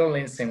 with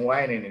fillings and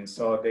whitening.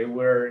 So they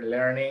were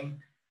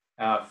learning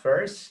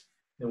first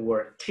the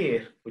word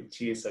teeth,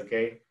 which is,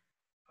 okay,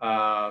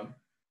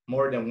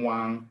 more than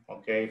one,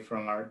 okay,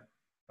 from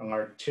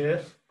our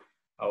tooth.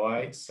 All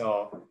right,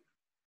 so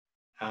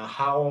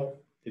how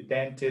the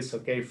dentist,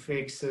 okay,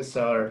 fixes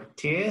our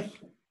teeth,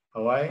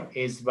 all right,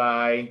 is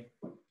by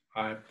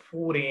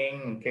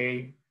putting,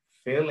 okay,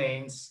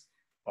 fillings,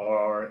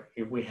 or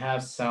if we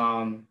have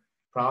some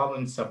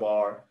problems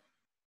about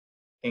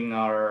in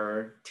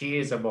our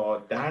teeth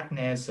about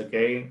darkness,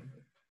 okay,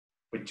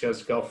 we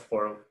just go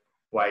for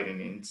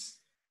whitenings.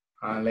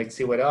 Let's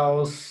see what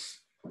else.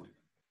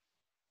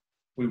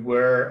 We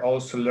were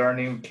also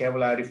learning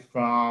vocabulary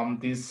from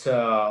this,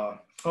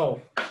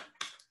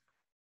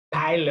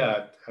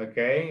 pilot,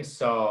 okay?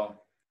 So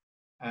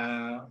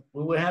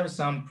we will have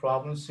some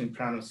problems in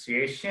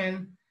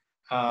pronunciation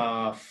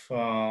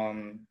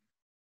from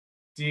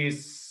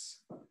this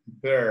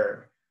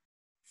bird,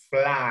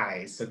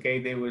 flies, okay?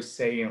 They were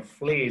saying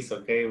fleas,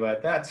 okay?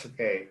 But that's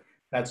okay.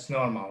 That's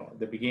normal at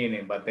the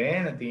beginning. But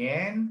then at the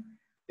end,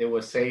 they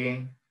were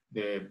saying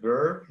the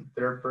verb,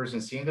 third person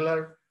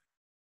singular,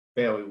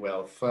 very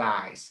well,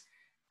 flies.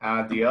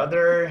 The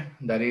other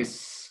that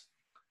is,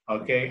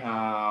 okay,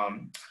 a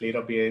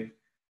little bit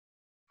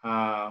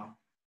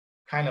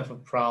kind of a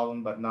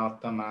problem, but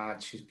not that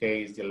much,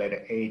 okay, is the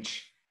letter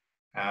H.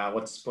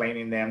 What's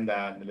explaining them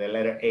that the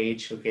letter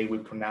H, okay, we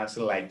pronounce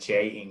it like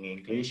J in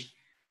English.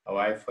 All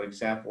right, for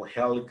example,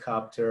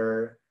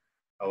 helicopter,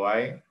 all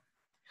right,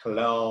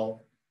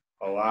 hello,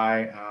 all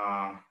right,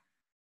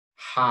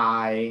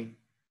 hi,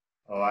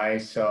 all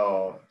right,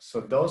 so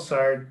those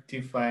are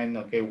different,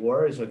 okay,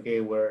 words,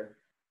 okay, where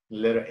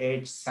letter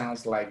H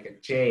sounds like a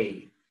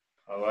J,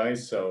 all right,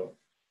 so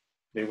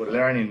they were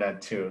learning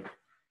that too.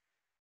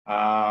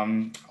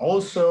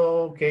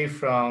 Also, okay,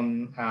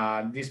 from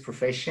this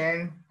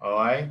profession, all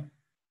right,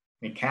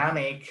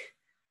 mechanic,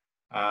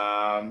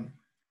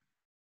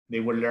 they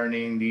were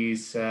learning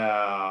this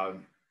to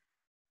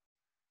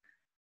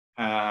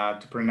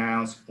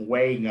pronounce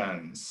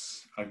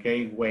wagons,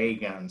 okay,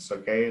 wagons,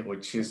 okay,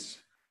 which is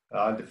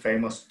the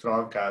famous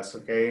trucks,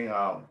 okay,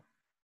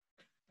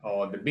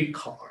 or the big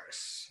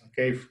cars,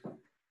 okay,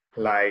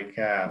 like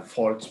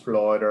Ford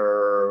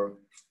Explorer,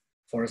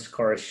 Ford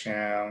Escort,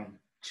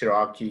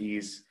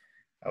 Cherokees,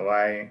 all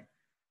right,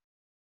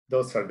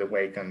 those are the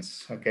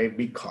wagons, okay,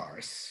 big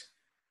cars,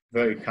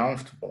 very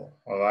comfortable,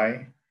 all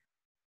right.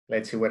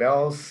 Let's see what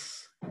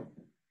else.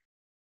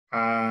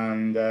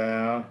 And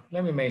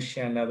let me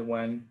mention another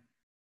one.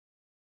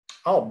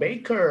 Oh,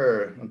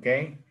 baker,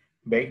 okay,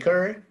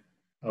 baker.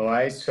 All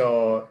right,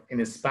 so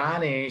in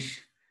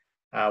Spanish,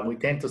 we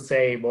tend to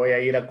say, voy a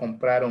ir a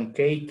comprar un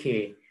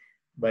cake,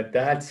 but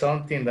that's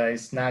something that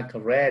is not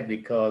correct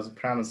because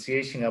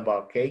pronunciation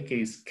about cake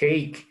is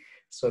cake.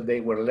 So they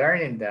were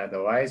learning that,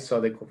 all right?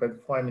 So the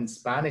correct form in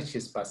Spanish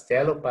is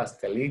pastel o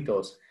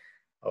pastelitos,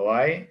 all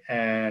right?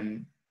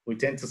 And we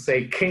tend to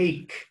say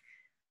cake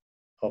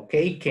o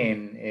cake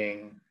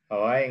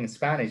all right, en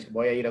Spanish.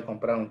 Voy a ir a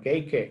comprar un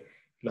cake.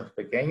 Los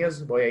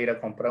pequeños, voy a ir a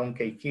comprar un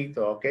cakeito,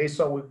 okay?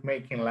 So we're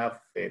making laugh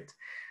of it.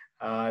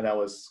 That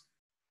was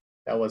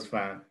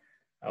fun.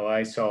 All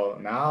right, so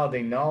now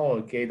they know,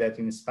 okay, that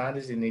in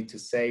Spanish they need to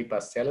say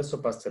pasteles or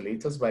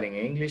pastelitos, but in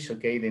English,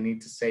 okay, they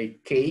need to say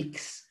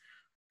cakes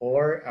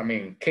or, I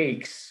mean,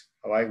 cakes,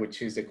 all right,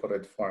 which is the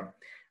correct form.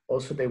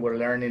 Also, they were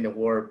learning the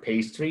word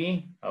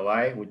pastry, all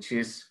right, which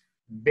is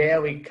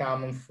very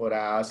common for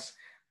us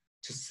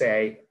to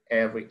say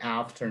every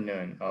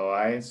afternoon, all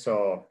right?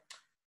 So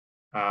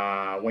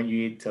when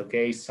you eat,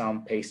 okay,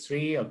 some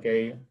pastry,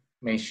 okay,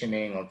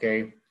 mentioning,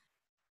 okay,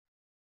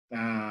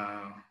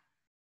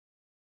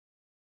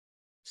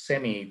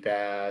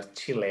 semitas,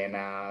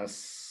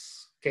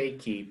 chilenas,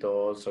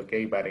 quequitos,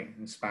 okay, but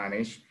in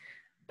Spanish,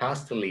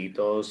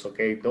 pastelitos,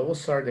 okay,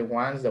 those are the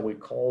ones that we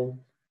call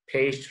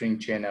pastry in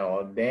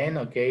general. Then,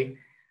 okay,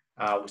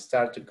 we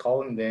start to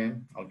calling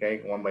them,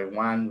 okay, one by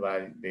one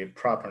by the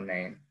proper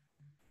name.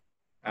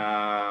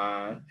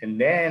 And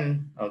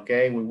then,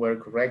 okay, we were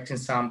correcting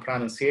some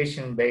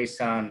pronunciation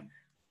based on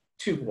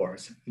two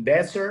words,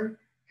 dessert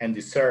and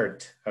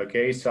dessert,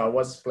 okay? So I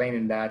was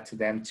explaining that to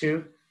them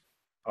too,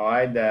 all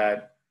right,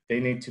 that they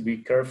need to be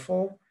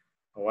careful,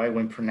 all right,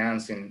 when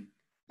pronouncing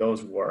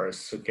those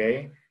words,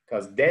 okay?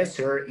 Because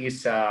desert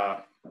is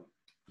a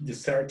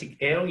desertic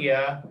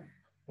area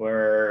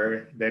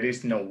where there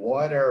is no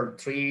water or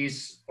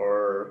trees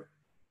or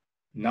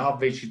no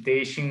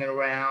vegetation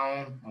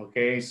around,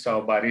 okay?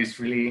 So, but it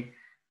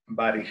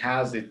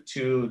has the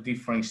two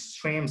different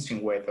extremes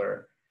in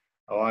weather,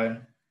 all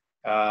right?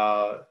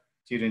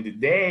 During the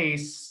day,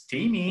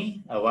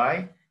 steamy, all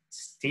right?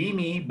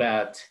 Steamy,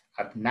 but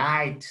at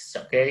night, it's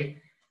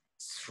okay?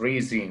 It's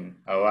freezing,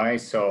 all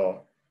right?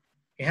 So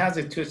it has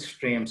the two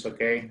extremes,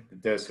 okay? The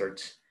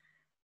desert.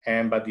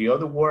 But the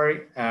other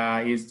word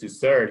is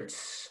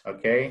desserts,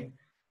 okay?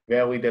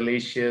 Very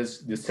delicious.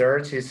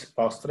 Desserts is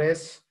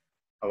postres,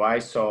 all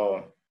right?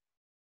 So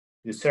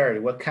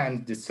dessert, what kind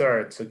of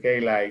desserts, okay?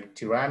 Like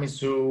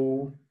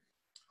tiramisu,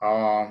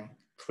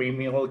 free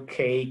milk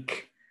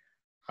cake,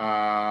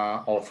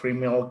 or free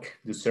milk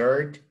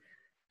dessert.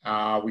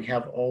 We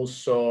have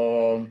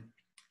also,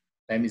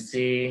 let me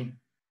see,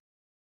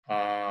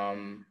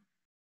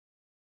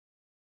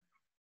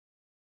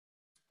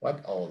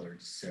 what other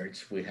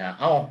desserts we have?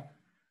 Oh,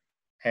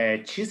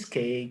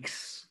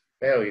 cheesecakes,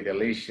 very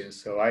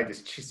delicious. So I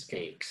just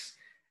cheesecakes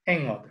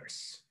and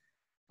others.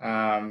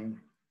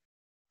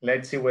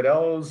 Let's see what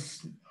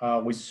else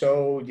we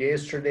saw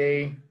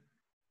yesterday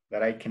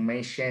that I can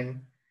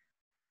mention.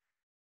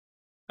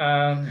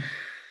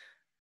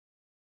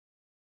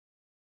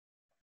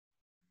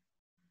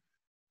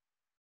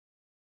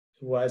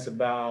 It was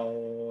about,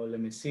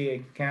 let me see,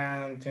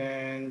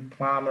 accountant,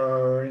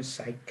 plumber,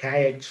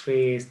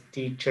 psychiatrist,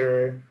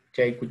 teacher,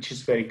 which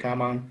is very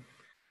common,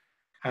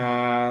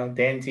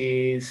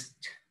 dentist,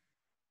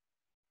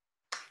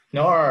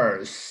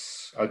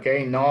 nurse,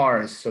 okay,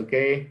 nurse,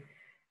 okay.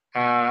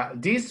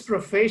 This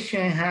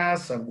profession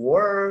has a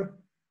word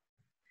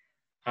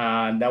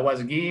that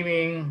was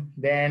giving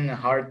them a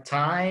hard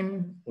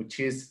time, which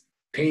is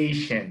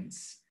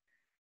patience.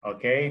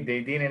 Okay,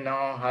 they didn't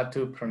know how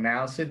to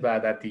pronounce it,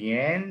 but at the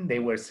end, they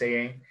were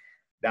saying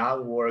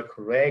that word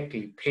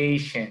correctly,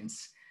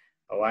 patience.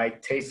 All right,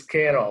 takes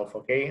care of,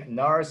 okay?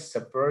 Nurse is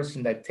a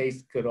person that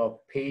takes care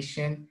of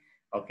patient,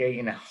 okay,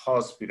 in a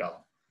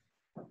hospital.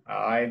 All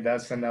right,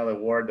 that's another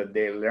word that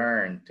they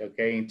learned,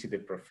 okay, into the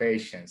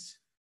professions.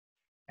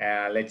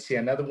 Let's see,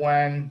 another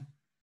one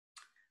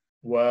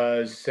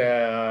was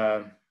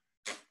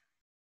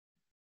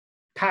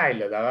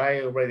pilot.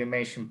 I already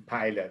mentioned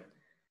pilot.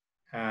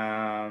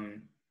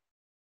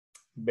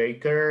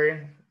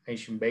 Baker,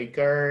 Asian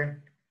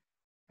baker.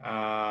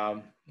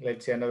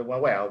 Let's see another one.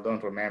 Well,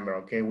 don't remember,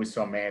 okay? We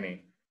saw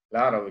many. A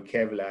lot of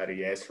vocabulary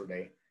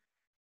yesterday.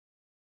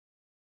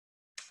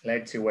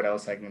 let's see what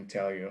else I can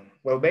tell you.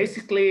 Well,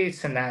 basically,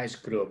 it's a nice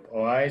group,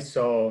 all right?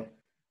 So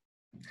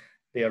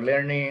they are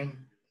learning,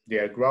 they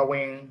are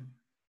growing,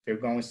 they're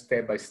going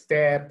step by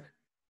step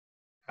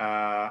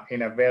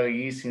in a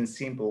very easy and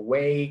simple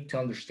way to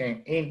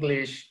understand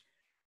English.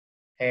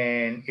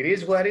 And it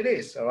is what it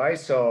is, all right?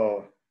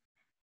 So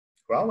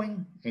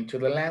growing into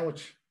the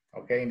language,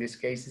 okay? In this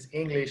case, it's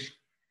English.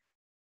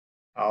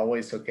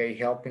 Always, okay,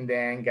 helping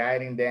them,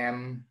 guiding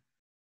them,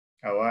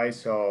 all right?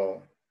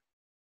 So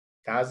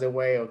that's the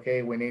way,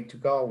 okay, we need to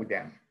go with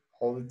them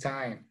all the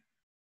time,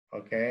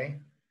 okay?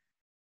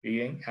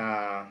 Being,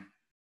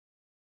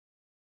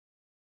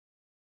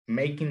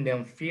 making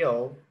them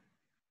feel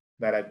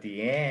that at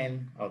the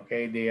end,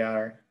 okay, they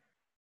are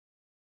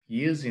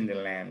using the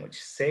language,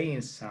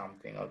 saying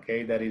something,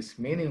 okay, that is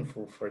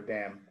meaningful for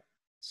them.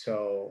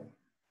 So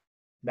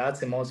that's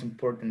the most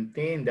important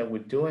thing that we're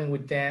doing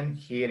with them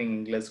here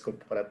in Inglés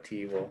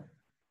Corporativo,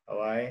 all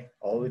right?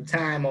 All the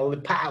time, all the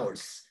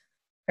powers.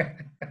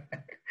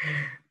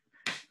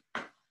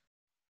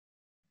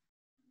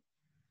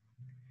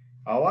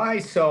 All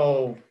right,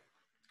 so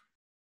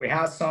we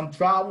have some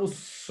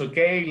troubles,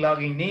 okay,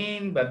 logging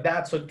in, but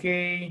that's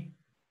okay.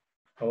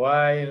 All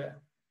right,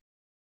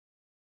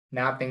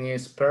 nothing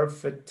is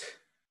perfect,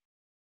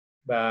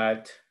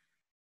 but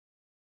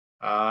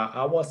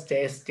I was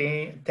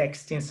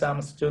texting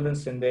some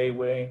students and they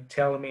were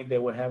telling me they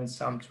were having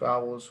some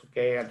troubles,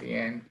 okay, at the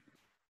end.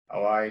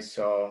 All right,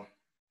 so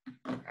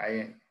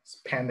I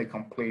spent a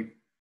complete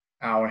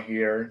hour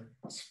here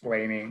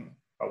explaining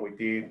what we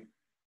did.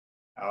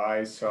 All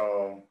right,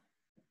 so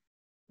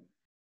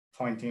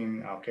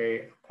pointing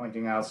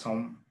out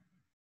some,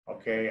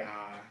 okay,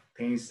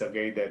 things,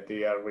 okay, that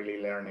they are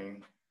really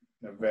learning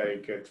in a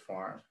very good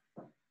form.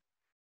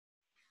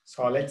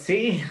 So let's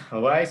see,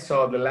 all right,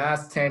 so the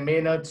last 10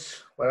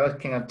 minutes, what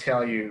else can I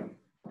tell you?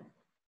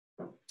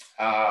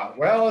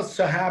 Well,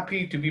 so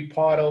happy to be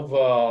part of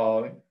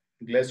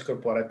Inglés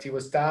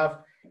Corporativo staff.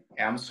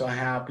 I'm so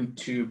happy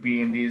to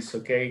be in this,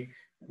 okay,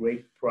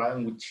 great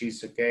program, which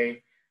is,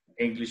 okay,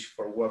 English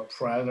for Work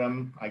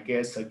program, I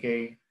guess,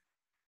 okay.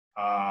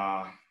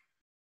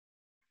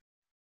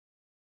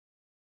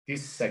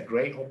 This is a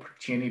great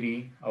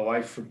opportunity, all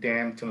right, for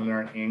them to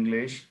learn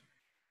English.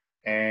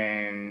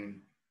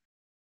 And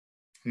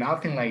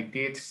nothing like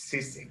this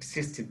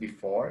existed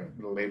before,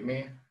 believe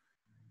me.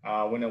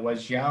 When I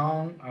was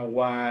young, I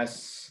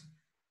was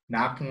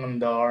knocking on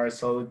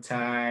doors all the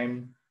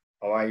time.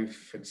 Or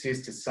I've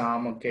existed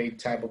some, okay,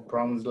 type of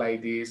problems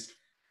like this,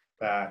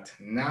 but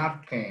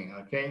nothing,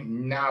 okay,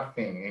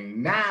 nothing.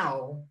 And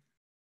now,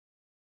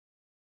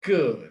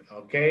 good,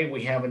 okay,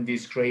 we have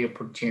this great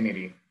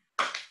opportunity.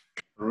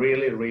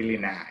 Really, really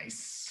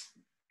nice.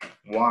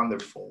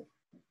 Wonderful.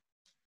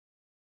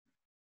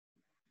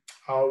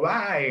 All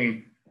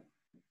right.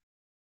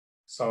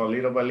 So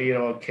little by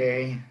little,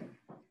 okay,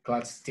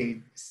 clock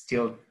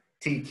still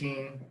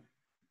ticking.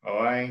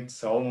 All right,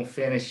 so almost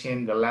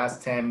finishing the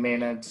last 10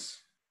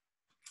 minutes.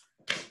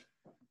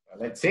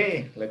 Let's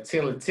see. All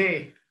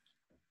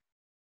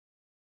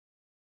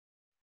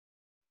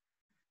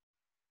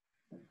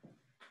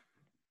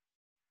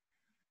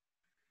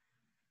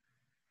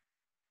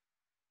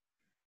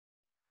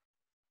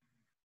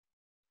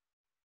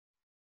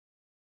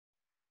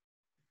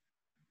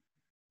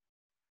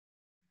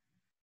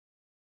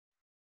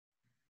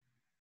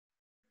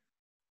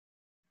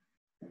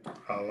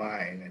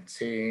right, let's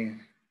see.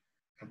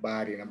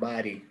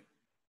 Nobody.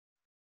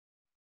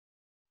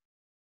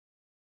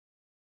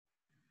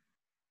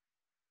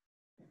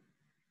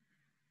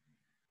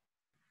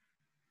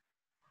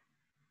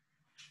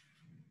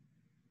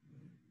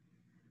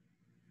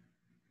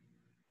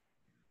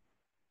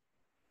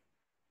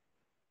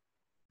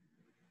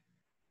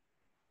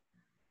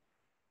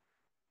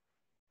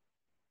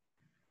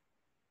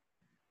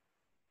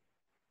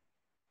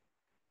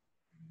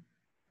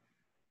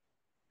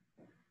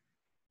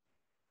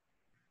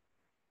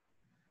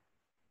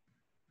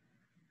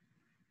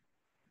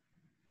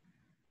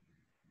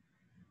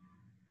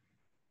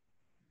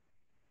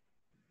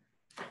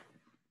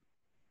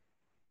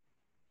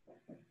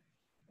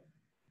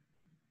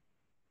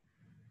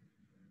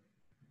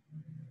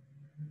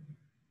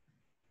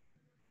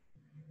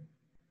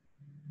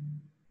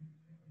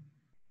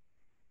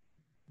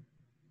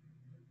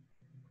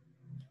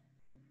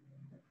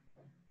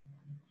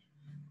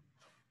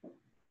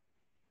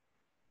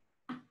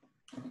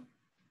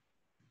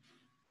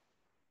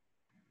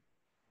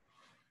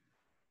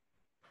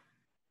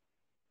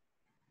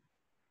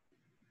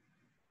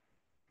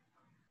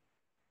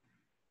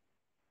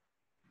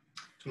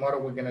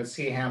 Tomorrow we're gonna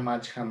see how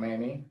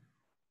many.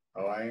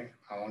 All right,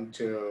 I want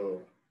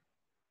to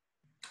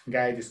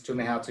guide the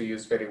student how to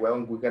use very well.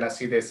 We're gonna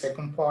see the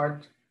second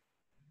part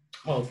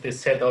of the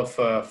set of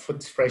food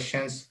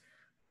expressions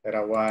that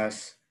I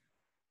was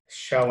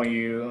showing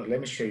you. Let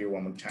me show you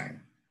one more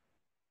time.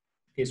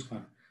 This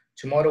one.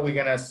 Tomorrow we're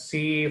gonna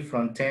see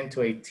from 10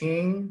 to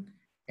 18,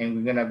 and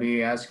we're gonna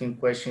be asking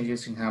questions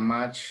using how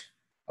much,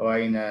 or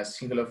in a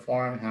singular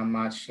form, how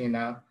much in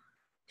a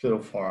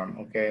plural form,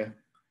 okay?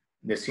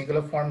 The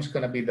singular form is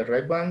going to be the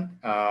red one.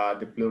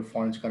 The plural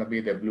form is going to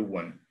be the blue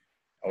one.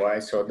 All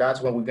right, so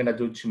that's what we're going to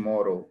do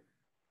tomorrow.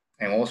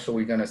 And also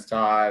we're going to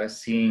start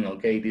seeing,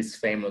 okay, this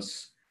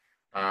famous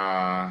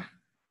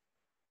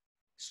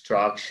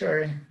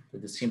structure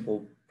with the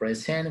simple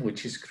present,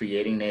 which is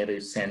creating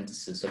native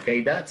sentences.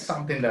 Okay, that's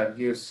something that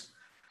gives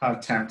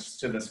hard time to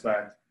students,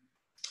 but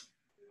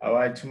all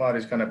right, tomorrow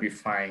is going to be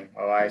fine.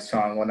 All right, so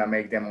I'm going to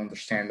make them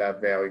understand that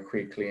very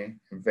quickly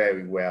and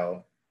very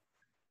well.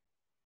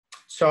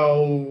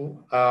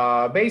 So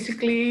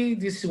basically,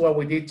 this is what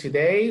we did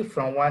today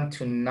from 1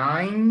 to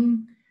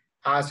 9,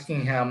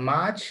 asking how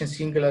much in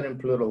singular and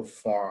plural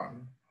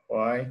form. All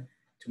right,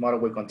 tomorrow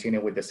we'll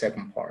continue with the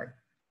second part.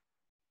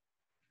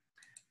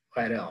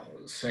 What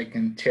else I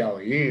can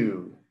tell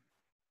you?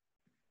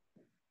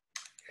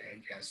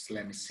 Okay, just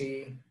let me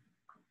see.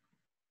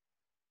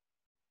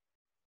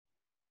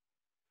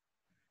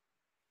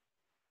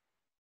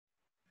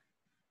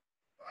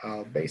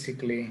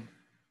 Basically,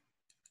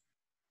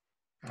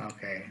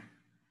 okay.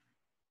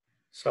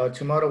 So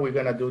tomorrow we're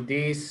gonna do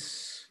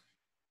this.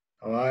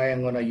 All right,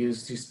 I'm gonna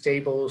use these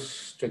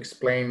tables to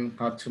explain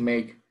how to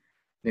make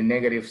the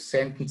negative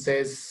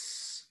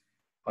sentences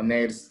or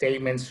negative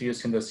statements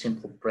using the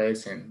simple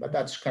present, but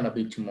that's gonna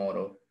be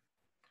tomorrow.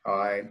 All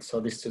right, so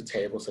these two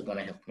tables are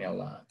gonna help me a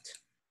lot.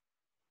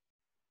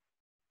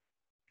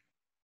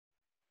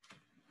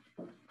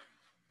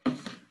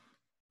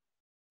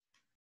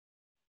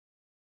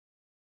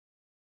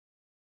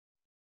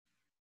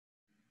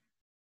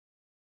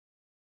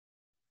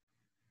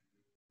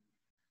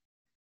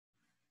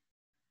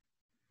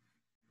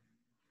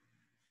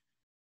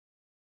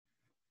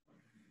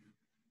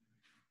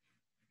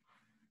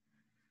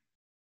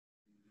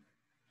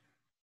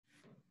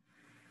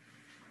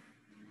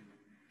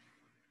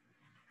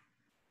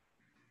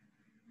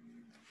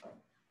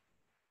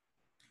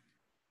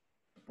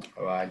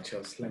 All right,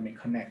 just let me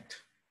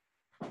connect.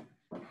 All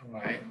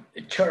right,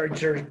 the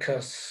charger,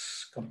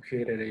 because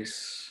computer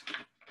is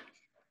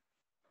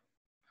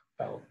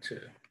about to,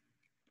 let me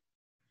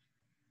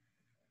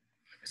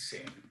see,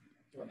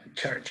 I'm gonna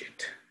charge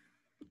it.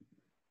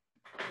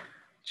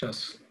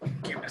 Just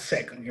give me a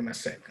second, give me a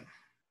second.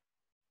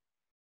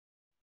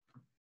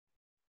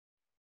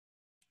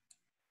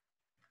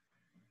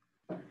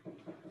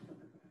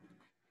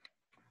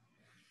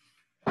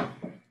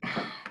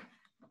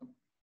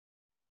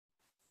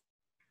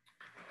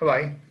 All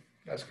right,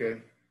 that's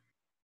good.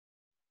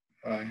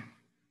 All right.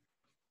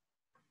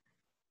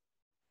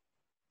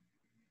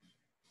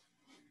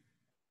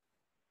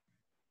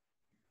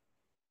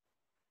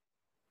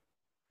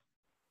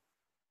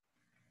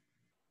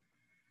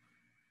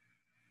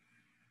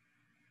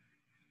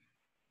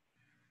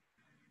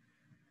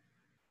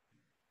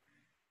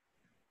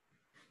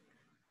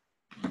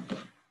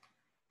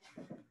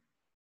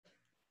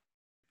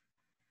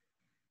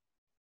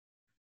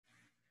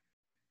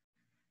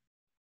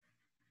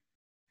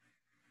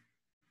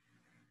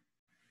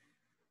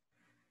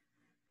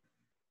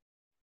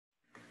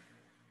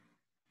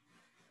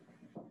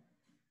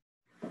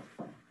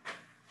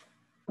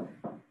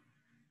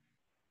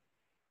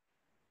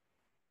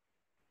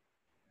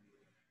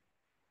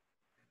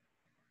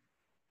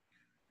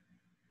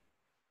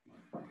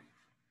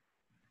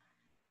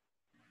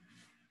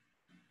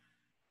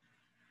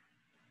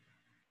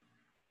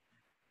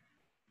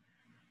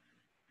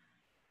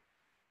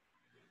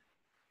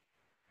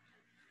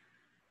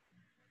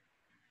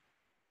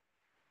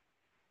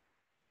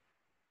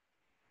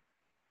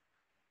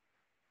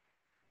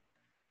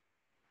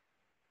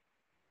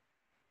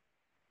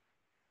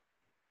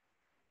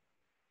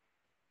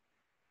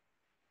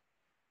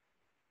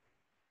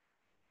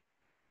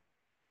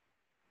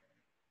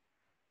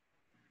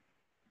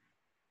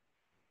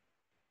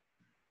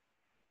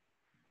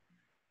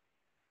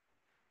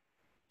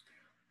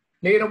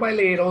 Little by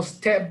little,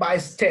 step by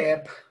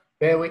step,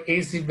 very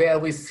easy,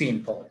 very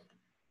simple.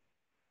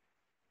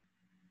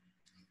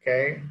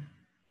 Okay?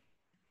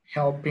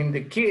 Helping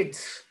the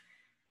kids,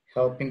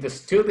 helping the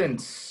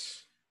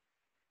students,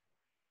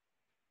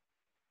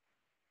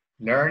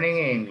 learning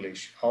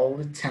English all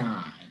the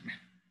time.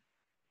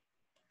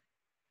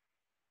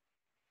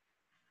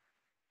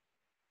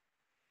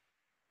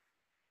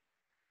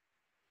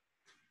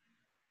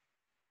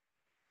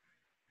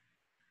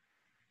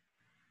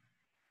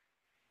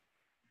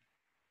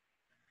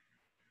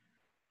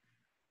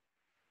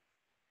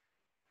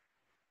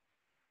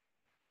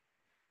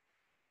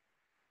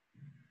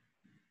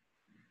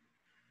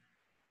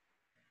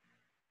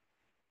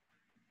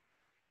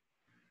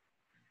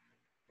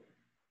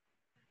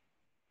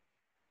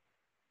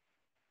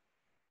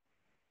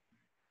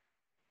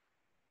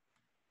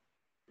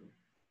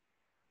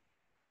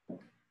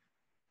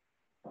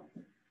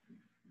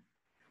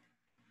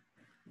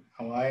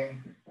 All right?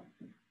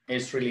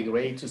 It's really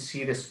great to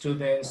see the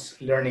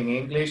students learning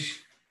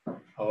English,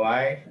 all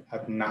right,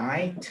 at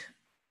night.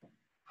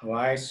 All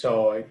right,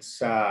 so it's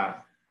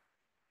a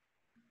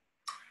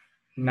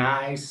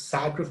nice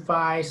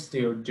sacrifice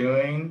they're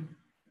doing,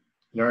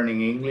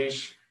 learning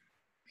English.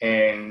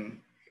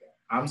 And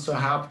I'm so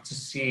happy to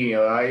see,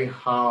 right,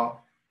 how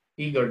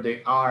eager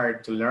they are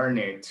to learn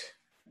it.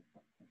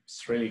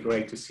 It's really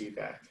great to see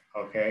that,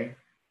 okay?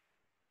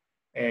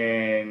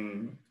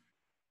 And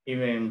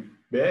even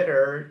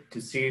better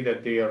to see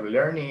that they are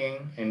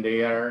learning and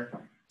they are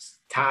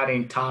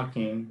starting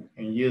talking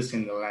and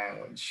using the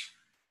language,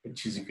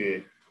 which is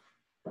good.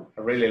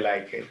 I really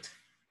like it.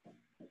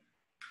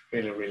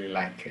 Really, really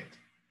like it.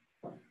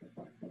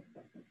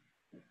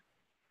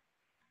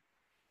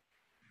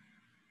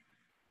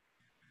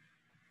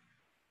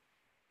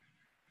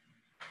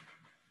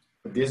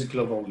 This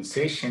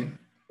globalization,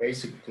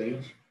 basically,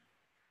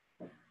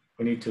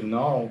 we need to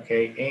know,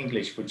 okay,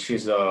 English, which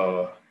is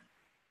the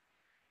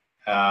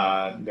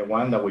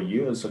one that we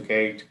use,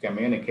 okay, to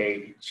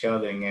communicate each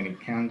other in any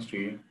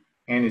country,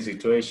 any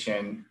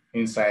situation,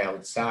 inside,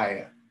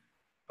 outside,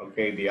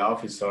 okay, the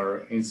office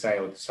or inside,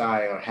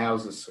 outside, our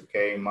houses,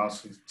 okay,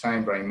 most of the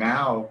time right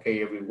now,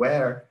 okay,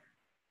 everywhere,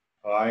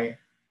 all right,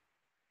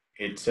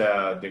 it's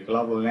the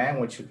global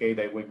language, okay,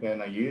 that we're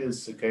gonna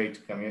use, okay,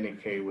 to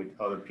communicate with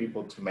other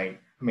people to make,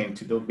 I mean,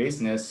 to do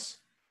business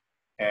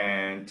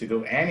and to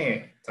do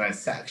any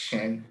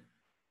transaction,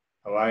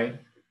 all right.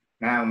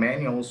 Now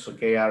manuals,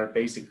 okay, are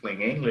basically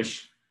in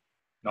English,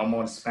 no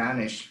more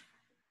Spanish.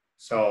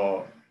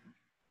 So,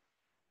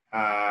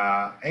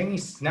 and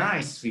it's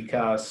nice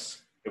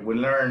because if we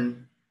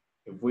learn,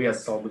 if we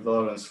as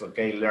Salvadorans,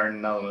 okay, learn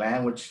another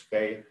language,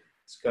 okay,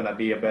 it's gonna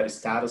be a better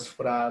status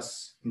for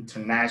us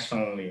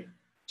internationally,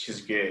 which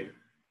is good.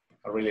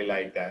 I really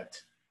like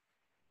that.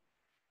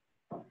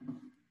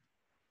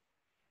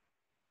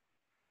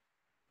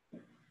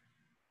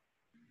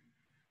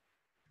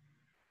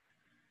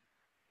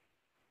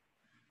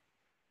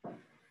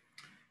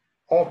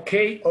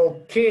 Okay.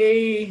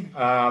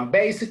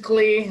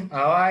 Basically,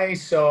 all right,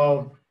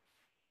 so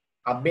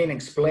I've been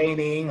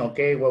explaining,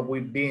 okay, what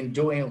we've been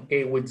doing,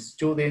 okay, with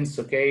students,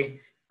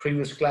 okay,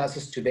 previous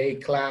classes, today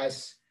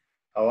class,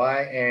 all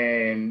right,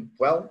 and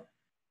well,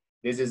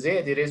 this is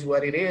it. It is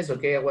what it is,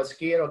 okay. I was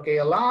here, okay,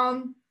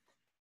 alone,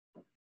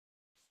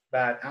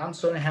 but I'm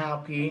so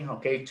happy,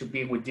 okay, to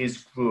be with this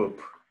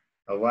group,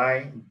 all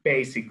right,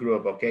 basic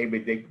group, okay,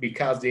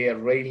 because they are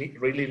really,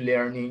 really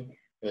learning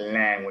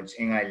language,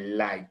 and I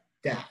like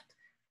that.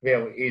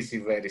 Very easy,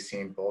 very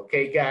simple.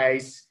 Okay,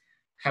 guys,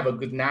 have a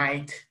good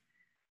night.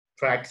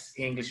 Practice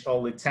English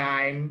all the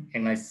time,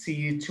 and I see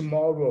you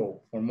tomorrow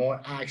for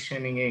more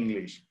action in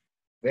English.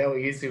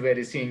 Very easy,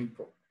 very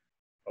simple.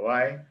 All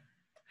right?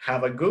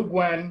 Have a good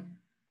one.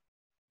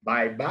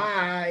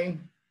 Bye-bye.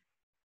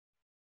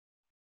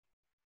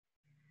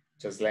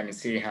 Just let me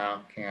see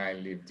how can I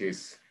leave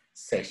this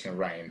session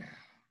right now.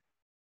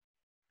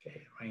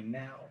 Okay, right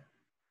now.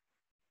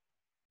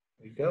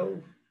 Here we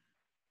go.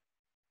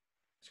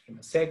 Just give me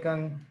a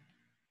second.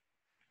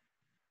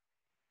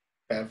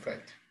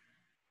 Perfect.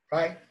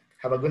 Right?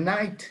 Have a good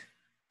night.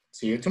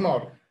 See you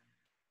tomorrow.